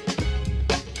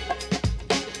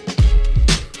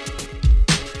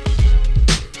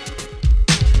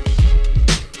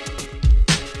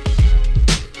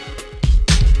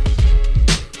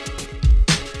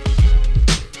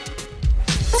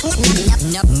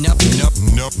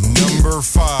 Number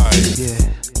 5. Yeah.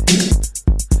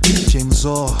 James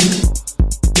Orr.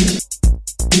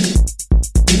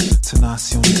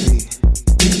 Tanasi on the beat.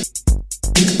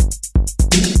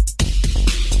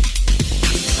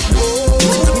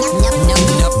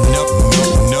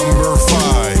 Number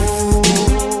 5.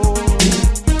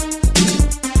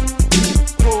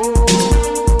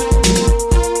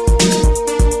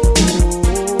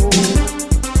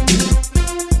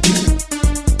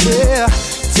 Yeah.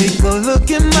 Take a look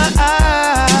in my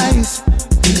eyes.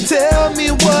 Tell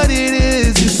me what it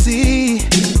is you see.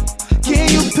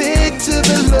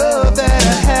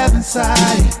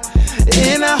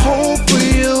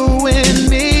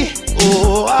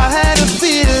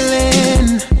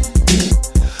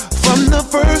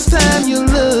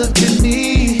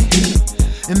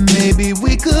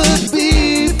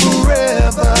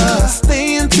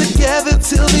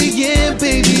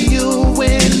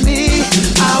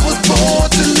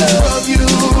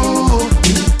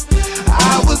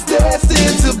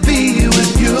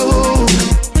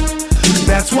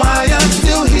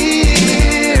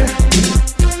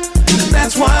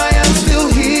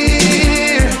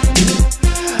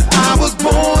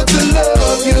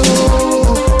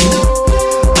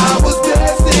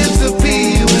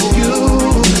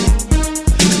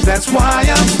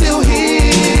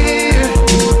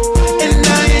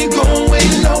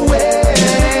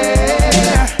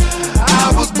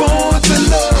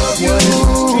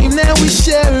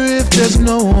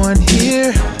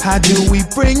 How do we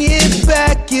bring it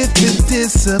back if it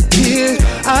disappeared?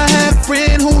 I had a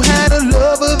friend who had a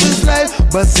love of his life,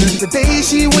 but since the day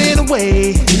she went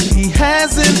away, he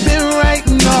hasn't been right,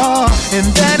 no. And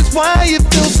that is why it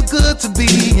feels so good to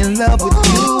be in love with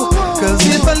you. Cause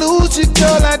if I lose you,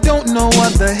 girl, I don't know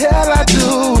what the hell I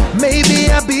do. Maybe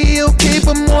I'll be okay,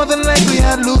 but more than likely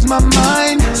I'd lose my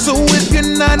mind. So if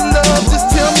you're not loved, just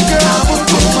tell me, girl, one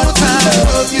more time I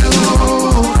love you.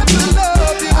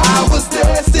 I was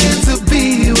destined to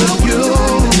be with you.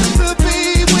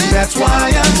 That's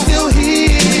why I'm still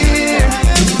here.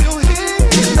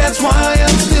 That's why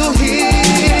I'm still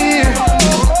here.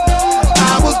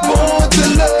 I was born to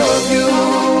love you.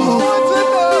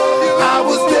 I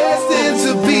was destined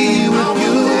to be with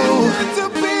you.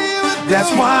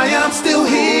 That's why I'm still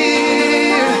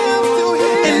here.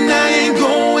 And I ain't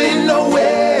going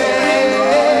nowhere.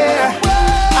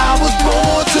 I was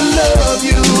born to love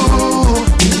you.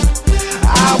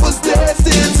 I was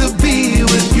destined to be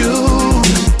with you.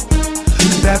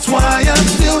 That's why I'm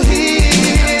still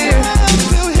here.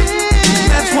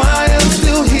 That's why I'm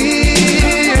still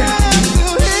here.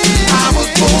 I was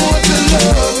born to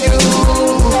love you.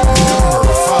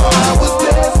 I was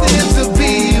destined to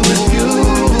be with you.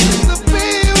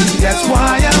 That's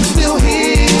why I'm still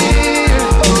here.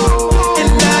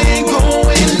 And I ain't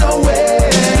going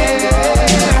nowhere.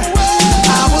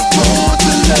 I was born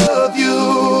to love you.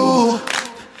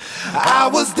 I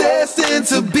was destined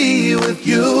to be with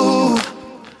you.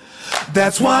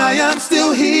 That's why I'm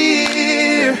still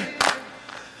here.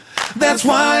 That's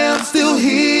why I'm still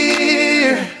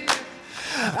here.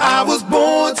 I was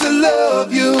born to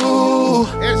love you.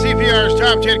 In CPR's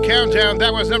Top 10 Countdown,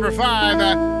 that was number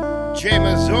 5. Jay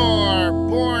Mazur,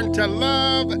 Born to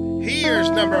Love. Here's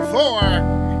number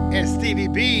 4. It's Stevie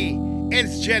B.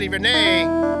 It's Jenny Renee.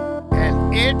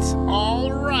 And it's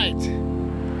alright.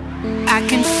 I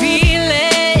can feel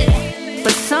it,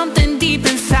 but something deep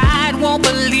inside won't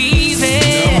believe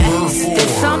it.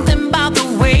 There's something about the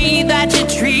way that you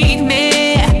treat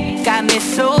me. Got me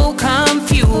so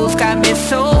confused, got me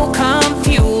so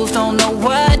confused. Don't know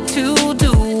what to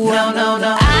do. No, no,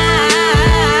 no. I'm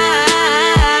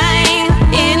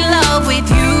in love with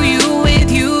you, you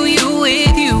with you, you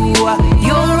with you.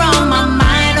 You're on my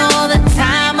mind all the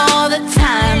time, all the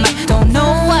time. Don't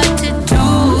know what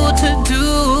to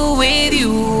do with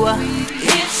you.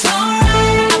 It's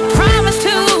alright. I promise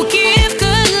to give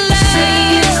good love.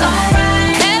 Say it's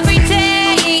alright. Every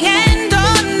day and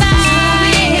all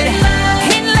night.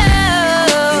 In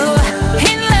love,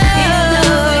 in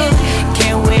love.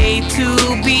 Can't wait to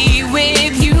be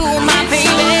with you, my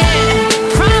baby.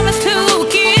 Promise to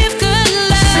give good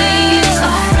love. Say it's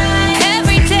alright.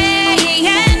 Every day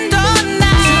and all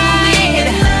night.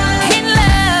 In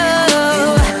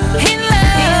love, in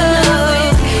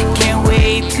love. Can't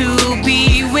wait to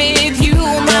be with you,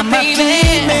 my baby.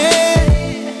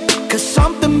 Cause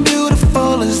something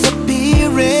beautiful is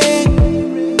appearing.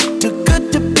 Too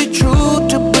good to be true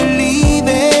to believe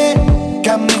it.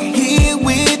 Got me here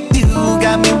with you,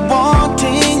 got me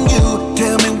wanting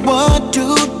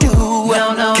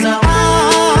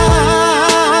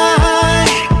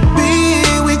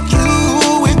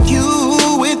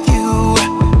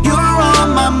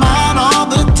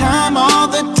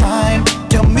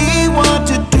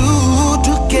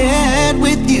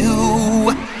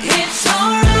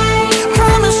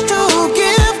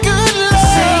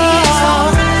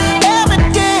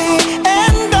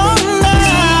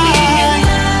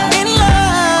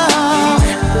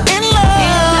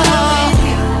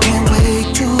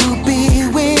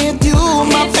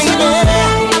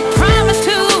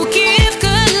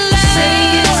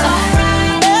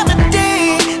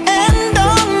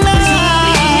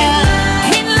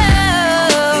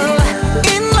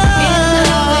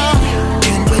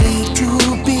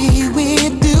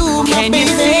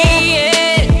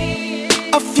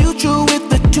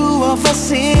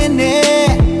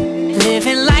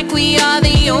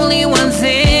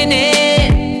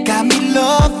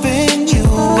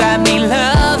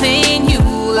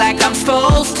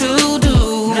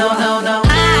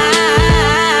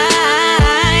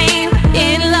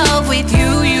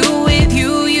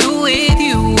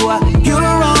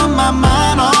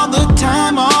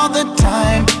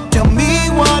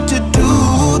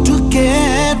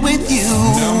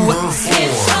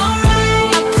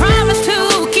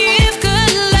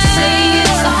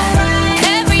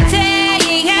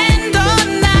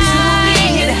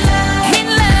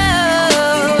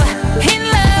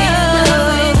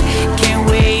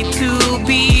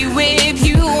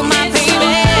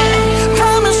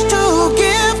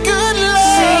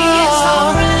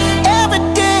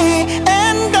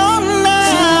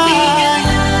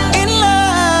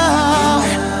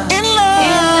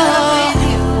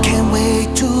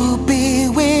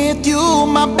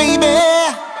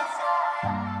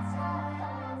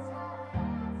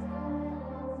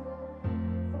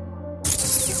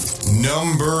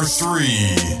Number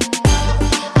 3.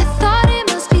 Thought it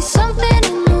must be something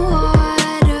in the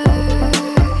water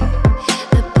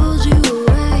that pulled you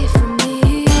away from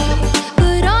me.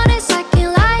 But honest, I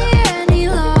can't lie here any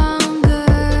longer.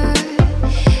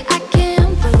 I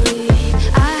can't believe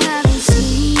I haven't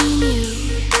seen you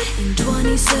in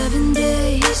 27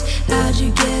 days. How'd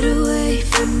you get away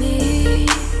from me?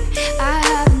 I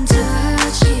haven't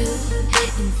touched you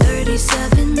in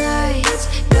 37 nights.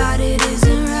 God, it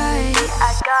isn't right.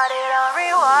 I got it on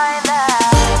rewind now.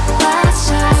 Last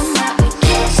time that we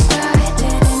kissed, I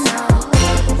didn't know.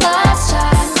 Last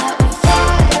time that we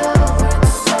fought over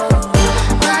the phone.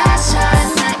 Last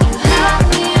time that you had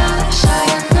me, I wish I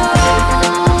had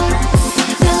known.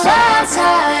 The last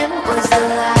time was the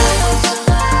last.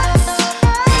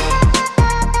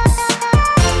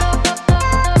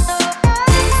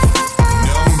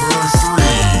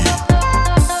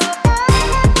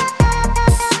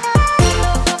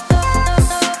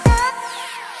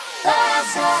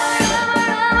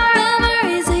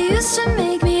 Memories that used to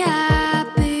make me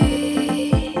happy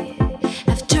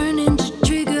have turned into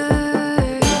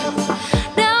triggers.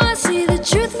 Now I see the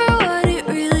truth for what it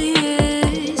really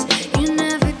is. You're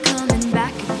never coming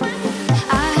back again.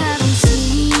 I haven't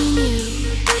seen you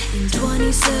in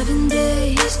 27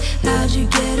 days. How'd you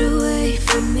get away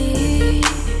from me?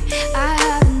 I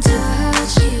haven't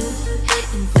touched you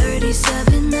in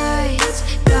 37 nights.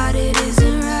 God, it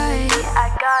isn't right. I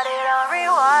got it on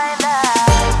rewind now.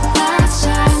 Last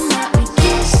time that we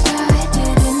kissed, I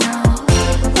didn't know.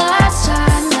 Last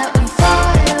time that we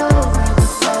fought over the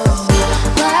phone.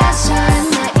 Last time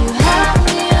that you had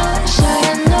me, I wish I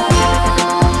had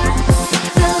known.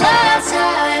 The last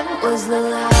time was the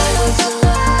last.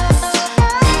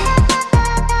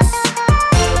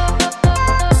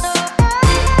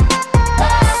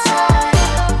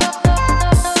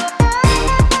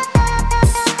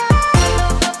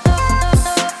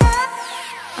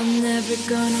 I'm never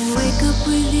gonna wake up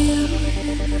with you.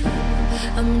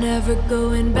 I'm never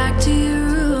going back to your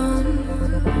room.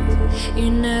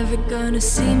 You're never gonna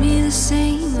see me the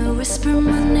same, or whisper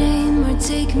my name, or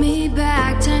take me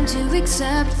back. Time to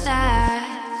accept that.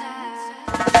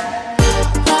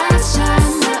 Last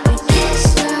time that we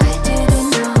kissed, I didn't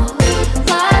know.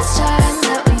 Last time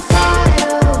that we fought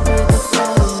over the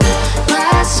phone.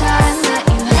 Last time that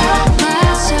you had me.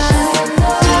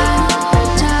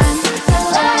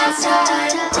 Last time.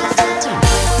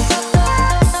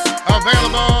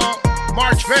 Available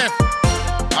March 5th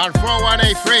on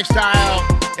 418 Freestyle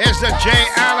is the Jay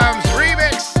Allums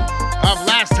remix of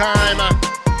Last Time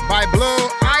by Blue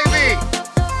Ivy.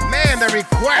 Man, the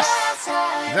requests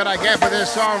that I get for this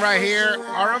song right here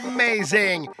are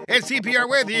amazing. It's CPR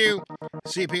with you.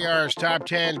 CPR's Top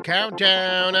 10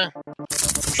 Countdown.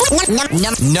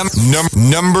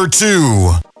 Number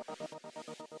 2.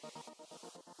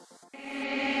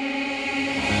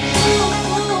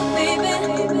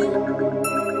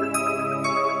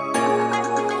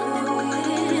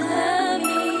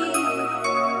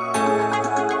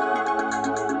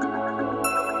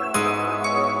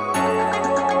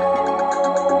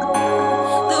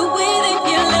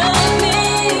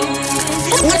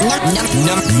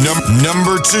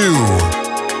 Number 2.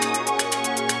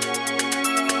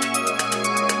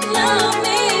 Love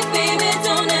me, baby,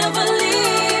 don't ever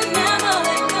leave, never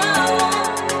let go.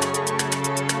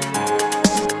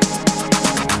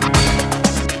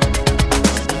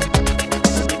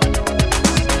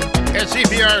 It's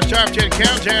CPR's Top 10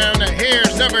 Countdown.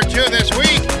 Here's number 2 this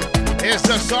week. It's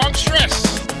the song Stress.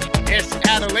 It's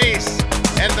Annalise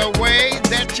and The Way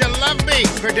That You Love Me,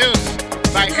 produced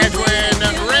by Edwin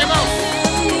Ramos.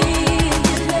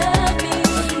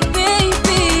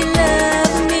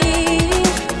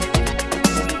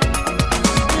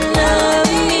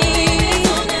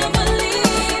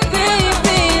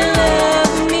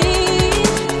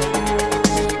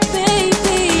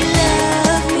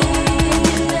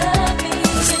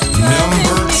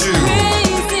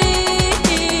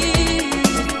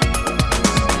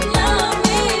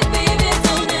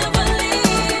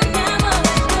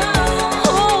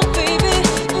 Oh, baby,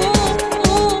 ooh,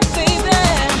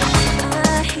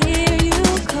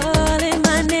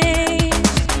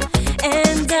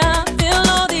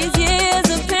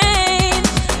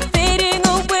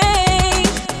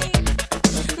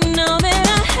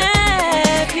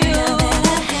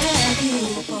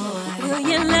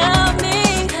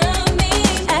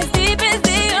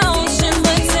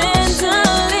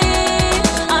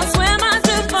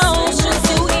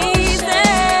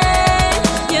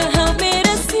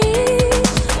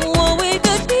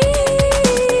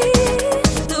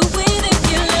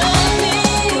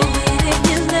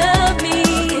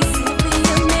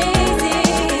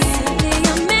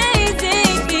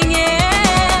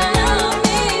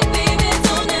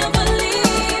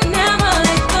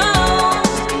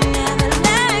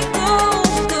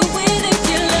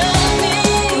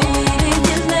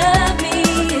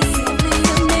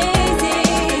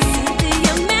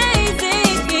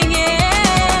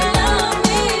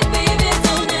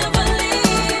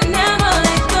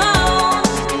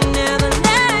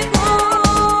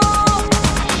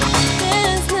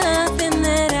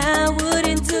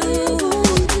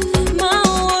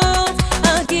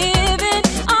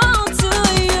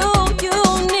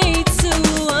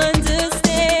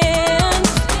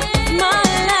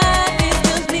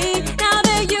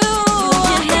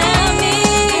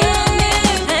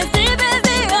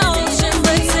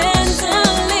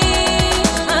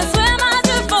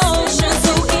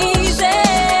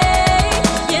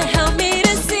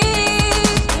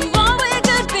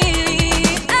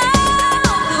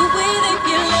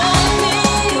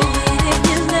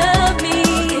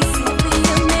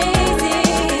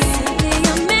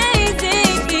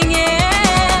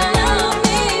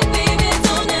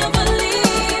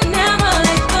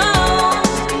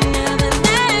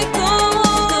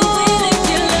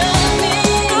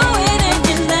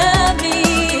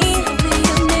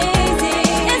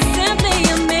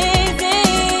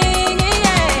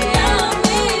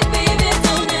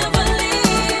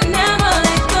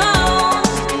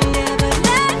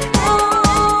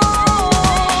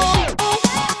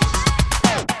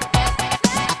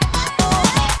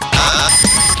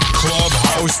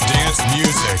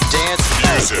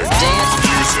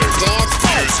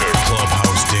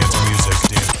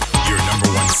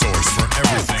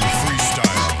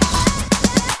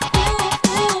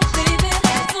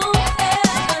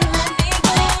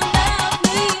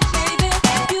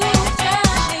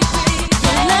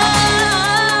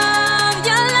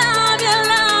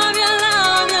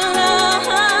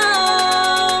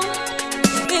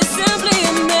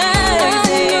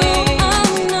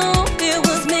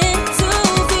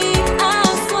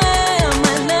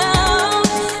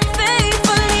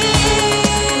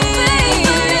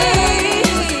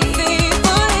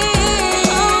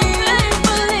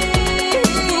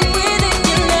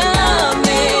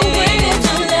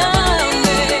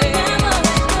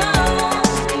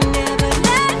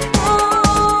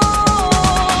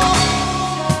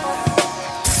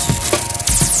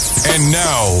 And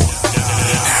now,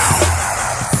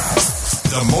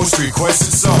 the most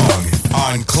requested song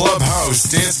on Clubhouse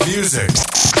Dance Music.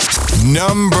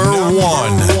 Number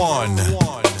one.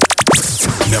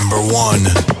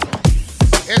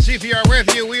 It's CPR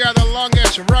with you. We are the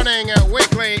longest running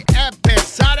weekly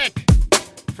episodic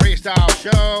freestyle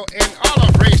show in all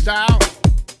of freestyle.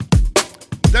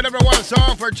 The number one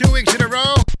song for 2 weeks in a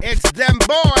row. It's them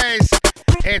boys.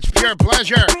 It's Pure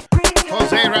Pleasure.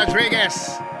 Jose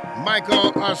Rodriguez.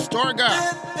 Michael Astorga.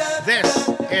 This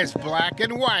is Black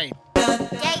and White.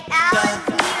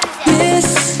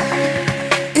 This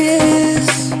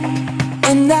is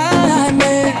a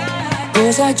nightmare,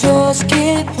 'cause I just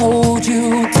can't hold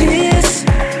you. Tears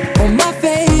on my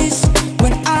face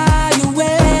when I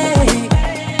awake.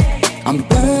 I'm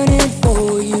burning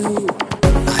for you.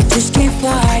 I just can't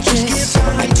fight this.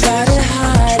 I try to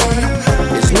hide it.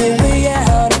 There's no way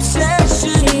out.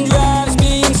 Obsession drives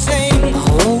me insane. I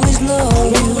always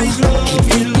love you. Keep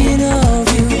thinking of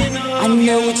you. I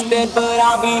know it's bad, but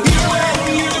I'll be here when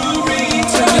you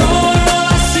return. You're all I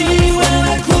see when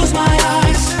I close my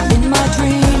eyes. In my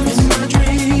dreams,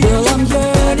 girl, I'm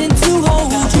yearning to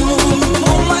hold you.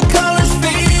 All my colors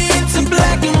fade to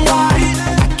black and white.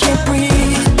 I can't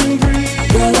breathe.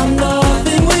 Girl, I'm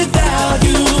nothing without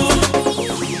you.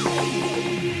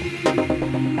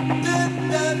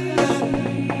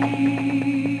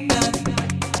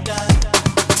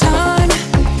 Time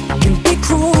can be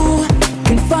cruel,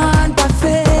 confined by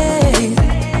faith,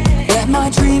 that my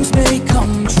dreams may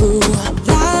come true.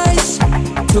 Lies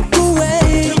took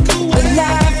away the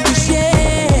life we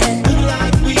shared.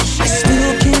 I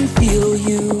still can feel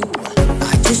you. I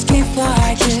just can't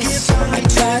fight this. I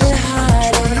try to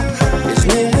hide it. There's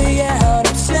no way out.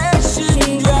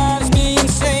 Obsession drives me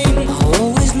insane. I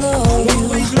always love you.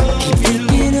 Keep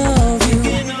thinking of you.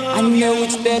 I know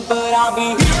it's bad, but I'll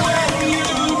be here when you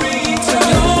return.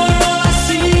 You're all I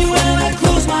see when I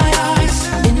close my eyes.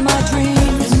 In my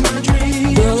dreams,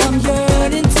 girl, I'm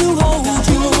yearning to hold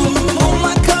you. All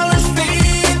my colors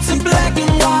fade to black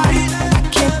and white. I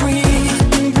can't breathe.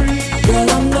 Girl,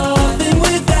 I'm nothing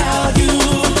without you.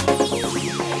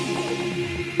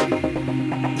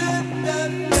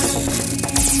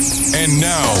 And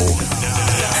now,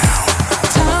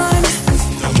 Time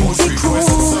the most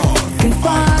requested song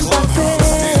confined by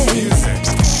faith,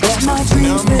 that my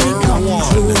dreams may come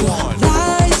true.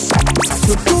 Lies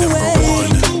took away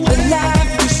the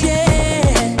life we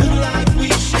shared.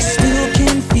 I still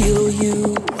can feel you.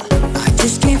 I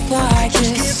just can't fight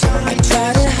this. I try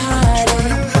to hide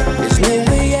it. There's no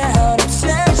way out.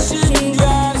 Obsession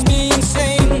drives me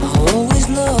insane. I always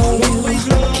love you.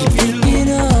 Keep thinking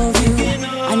of you.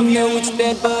 I know it's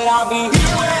bad, but I'll be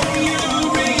here when you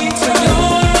return. You're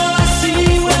all I see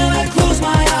when I close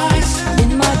my eyes. In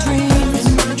my dreams,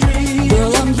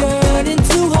 girl, I'm yearning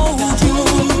to hold you.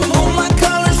 All my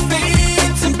colors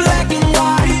fade to black and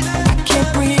white. I can't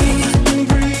breathe.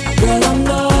 Girl, I'm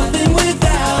nothing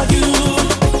without you.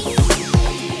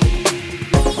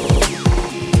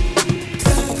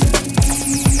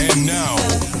 and now,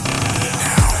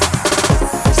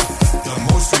 the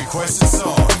most requested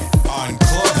song on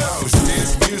Clubhouse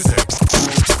Dance Music.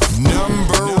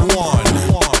 Number one.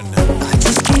 I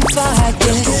just can't fight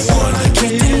this. I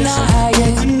can't deny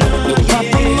it. No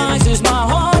compromises. My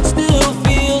heart still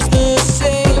feels the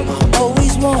same.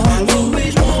 Always want you.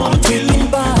 I'm taken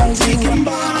by you.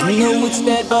 I know it's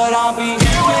bad, but I'll be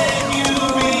here when you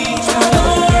return.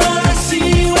 All I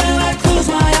see when I close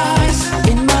my eyes.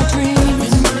 In my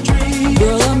dreams,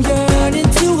 girl, I'm yearning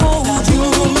to hold you.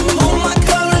 All my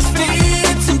colors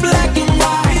fade to black and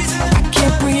white. I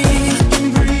can't breathe.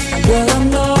 Girl, I'm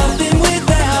nothing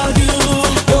without you.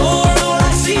 You're all I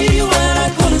see when I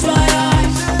close my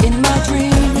eyes. In my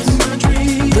dreams,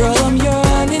 girl, I'm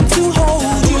yearning to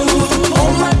hold you.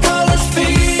 All my colors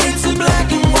fade to black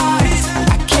and white.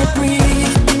 I can't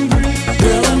breathe.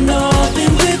 Girl, I'm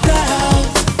nothing without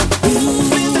you.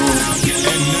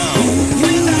 And now,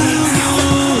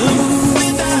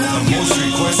 the most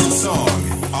requested song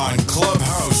on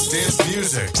Clubhouse Dance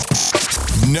Music.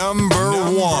 Number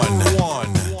one.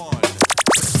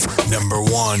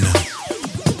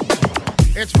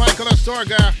 It's Michael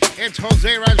Astorga. It's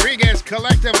Jose Rodriguez,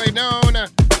 collectively known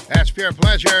as Pure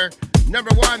Pleasure.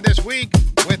 Number one this week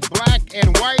with Black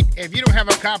and White. If you don't have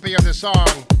a copy of the song,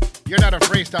 you're not a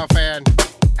freestyle fan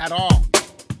at all.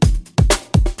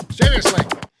 Seriously,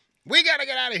 we got to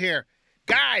get out of here.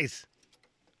 Guys,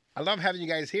 I love having you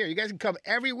guys here. You guys can come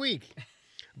every week.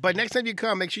 But next time you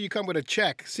come, make sure you come with a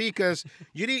check. See, because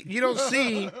you don't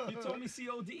see... You told me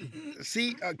COD.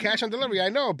 See, cash on delivery, I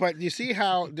know. But you see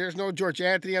how there's no George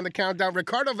Anthony on the countdown.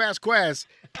 Ricardo Vasquez,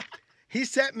 He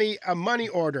sent me a money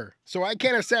order, so I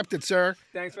can't accept it, sir.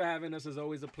 Thanks for having us. It's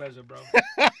always a pleasure, bro.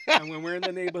 And when we're in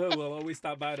the neighborhood, we'll always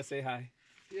stop by to say hi.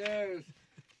 Yes.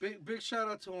 Big shout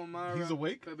out to Omara. He's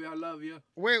awake? Baby, I love you.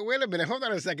 Wait a minute. Hold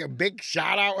on a second. Big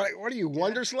shout out. What are you,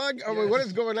 Wonder Slug? I mean, what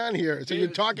is going on here? So you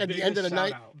talk at the end of the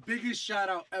night? Biggest shout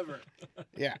out ever.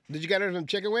 Yeah. Did you get it from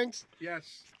Chicken Wings?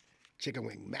 Yes. Chicken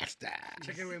Wing Master.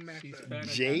 Chicken Wing Master.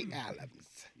 Jay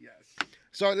Adams. Yes.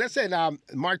 So let's say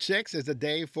March 6th is the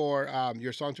day for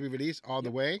your song to be released all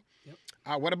the way.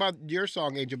 Yep. What about your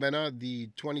song, Angel Mena, the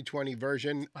 2020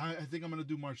 version? I think I'm going to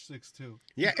do March 6th, too.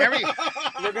 Yeah,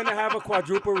 We're going to have a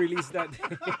quadruple release that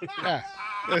day. Yeah,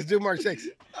 let's do March 6th.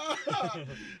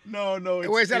 No.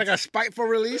 Wait, is that like a spiteful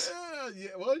release? Yeah,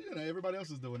 well, everybody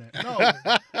else is doing it. No,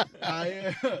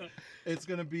 it's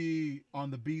going to be on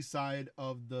the B-side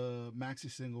of the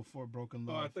maxi single for Broken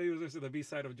Love. Oh, I thought you were listening to the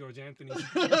B-side of George Anthony.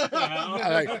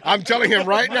 I'm telling him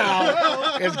right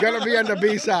now, it's going to be on the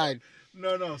B-side.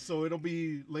 No. So it'll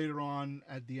be later on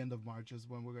at the end of March is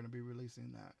when we're going to be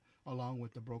releasing that, along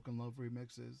with the Broken Love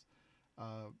remixes.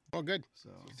 Oh, good. So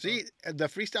see, the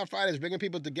Freestyle Friday is bringing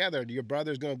people together. Your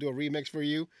brother's going to do a remix for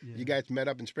you. Yeah. You guys met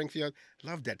up in Springfield.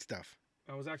 Love that stuff.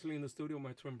 I was actually in the studio with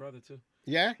my twin brother, too.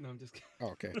 Yeah? No, I'm just kidding. Oh,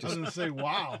 okay. I was going to say,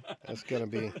 wow. That's going to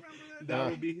be... That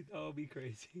would be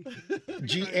crazy.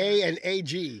 GA and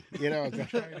AG,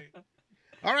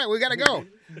 All right, we got to go.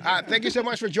 Thank you so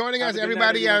much for joining us,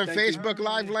 everybody on Facebook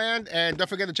Live Land. And don't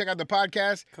forget to check out the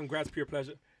podcast. Congrats, Pure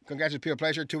Pleasure. Congrats, Pure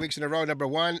Pleasure. 2 weeks in a row, number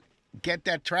one. Get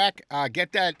that track.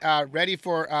 Get that ready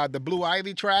for the Blue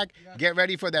Ivy track. Get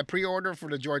ready for that pre-order for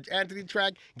the George Anthony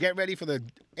track. Get ready for the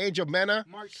Angel Mena.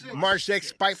 March 6th,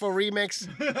 Spiteful Remix.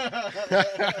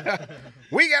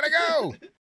 We got to go.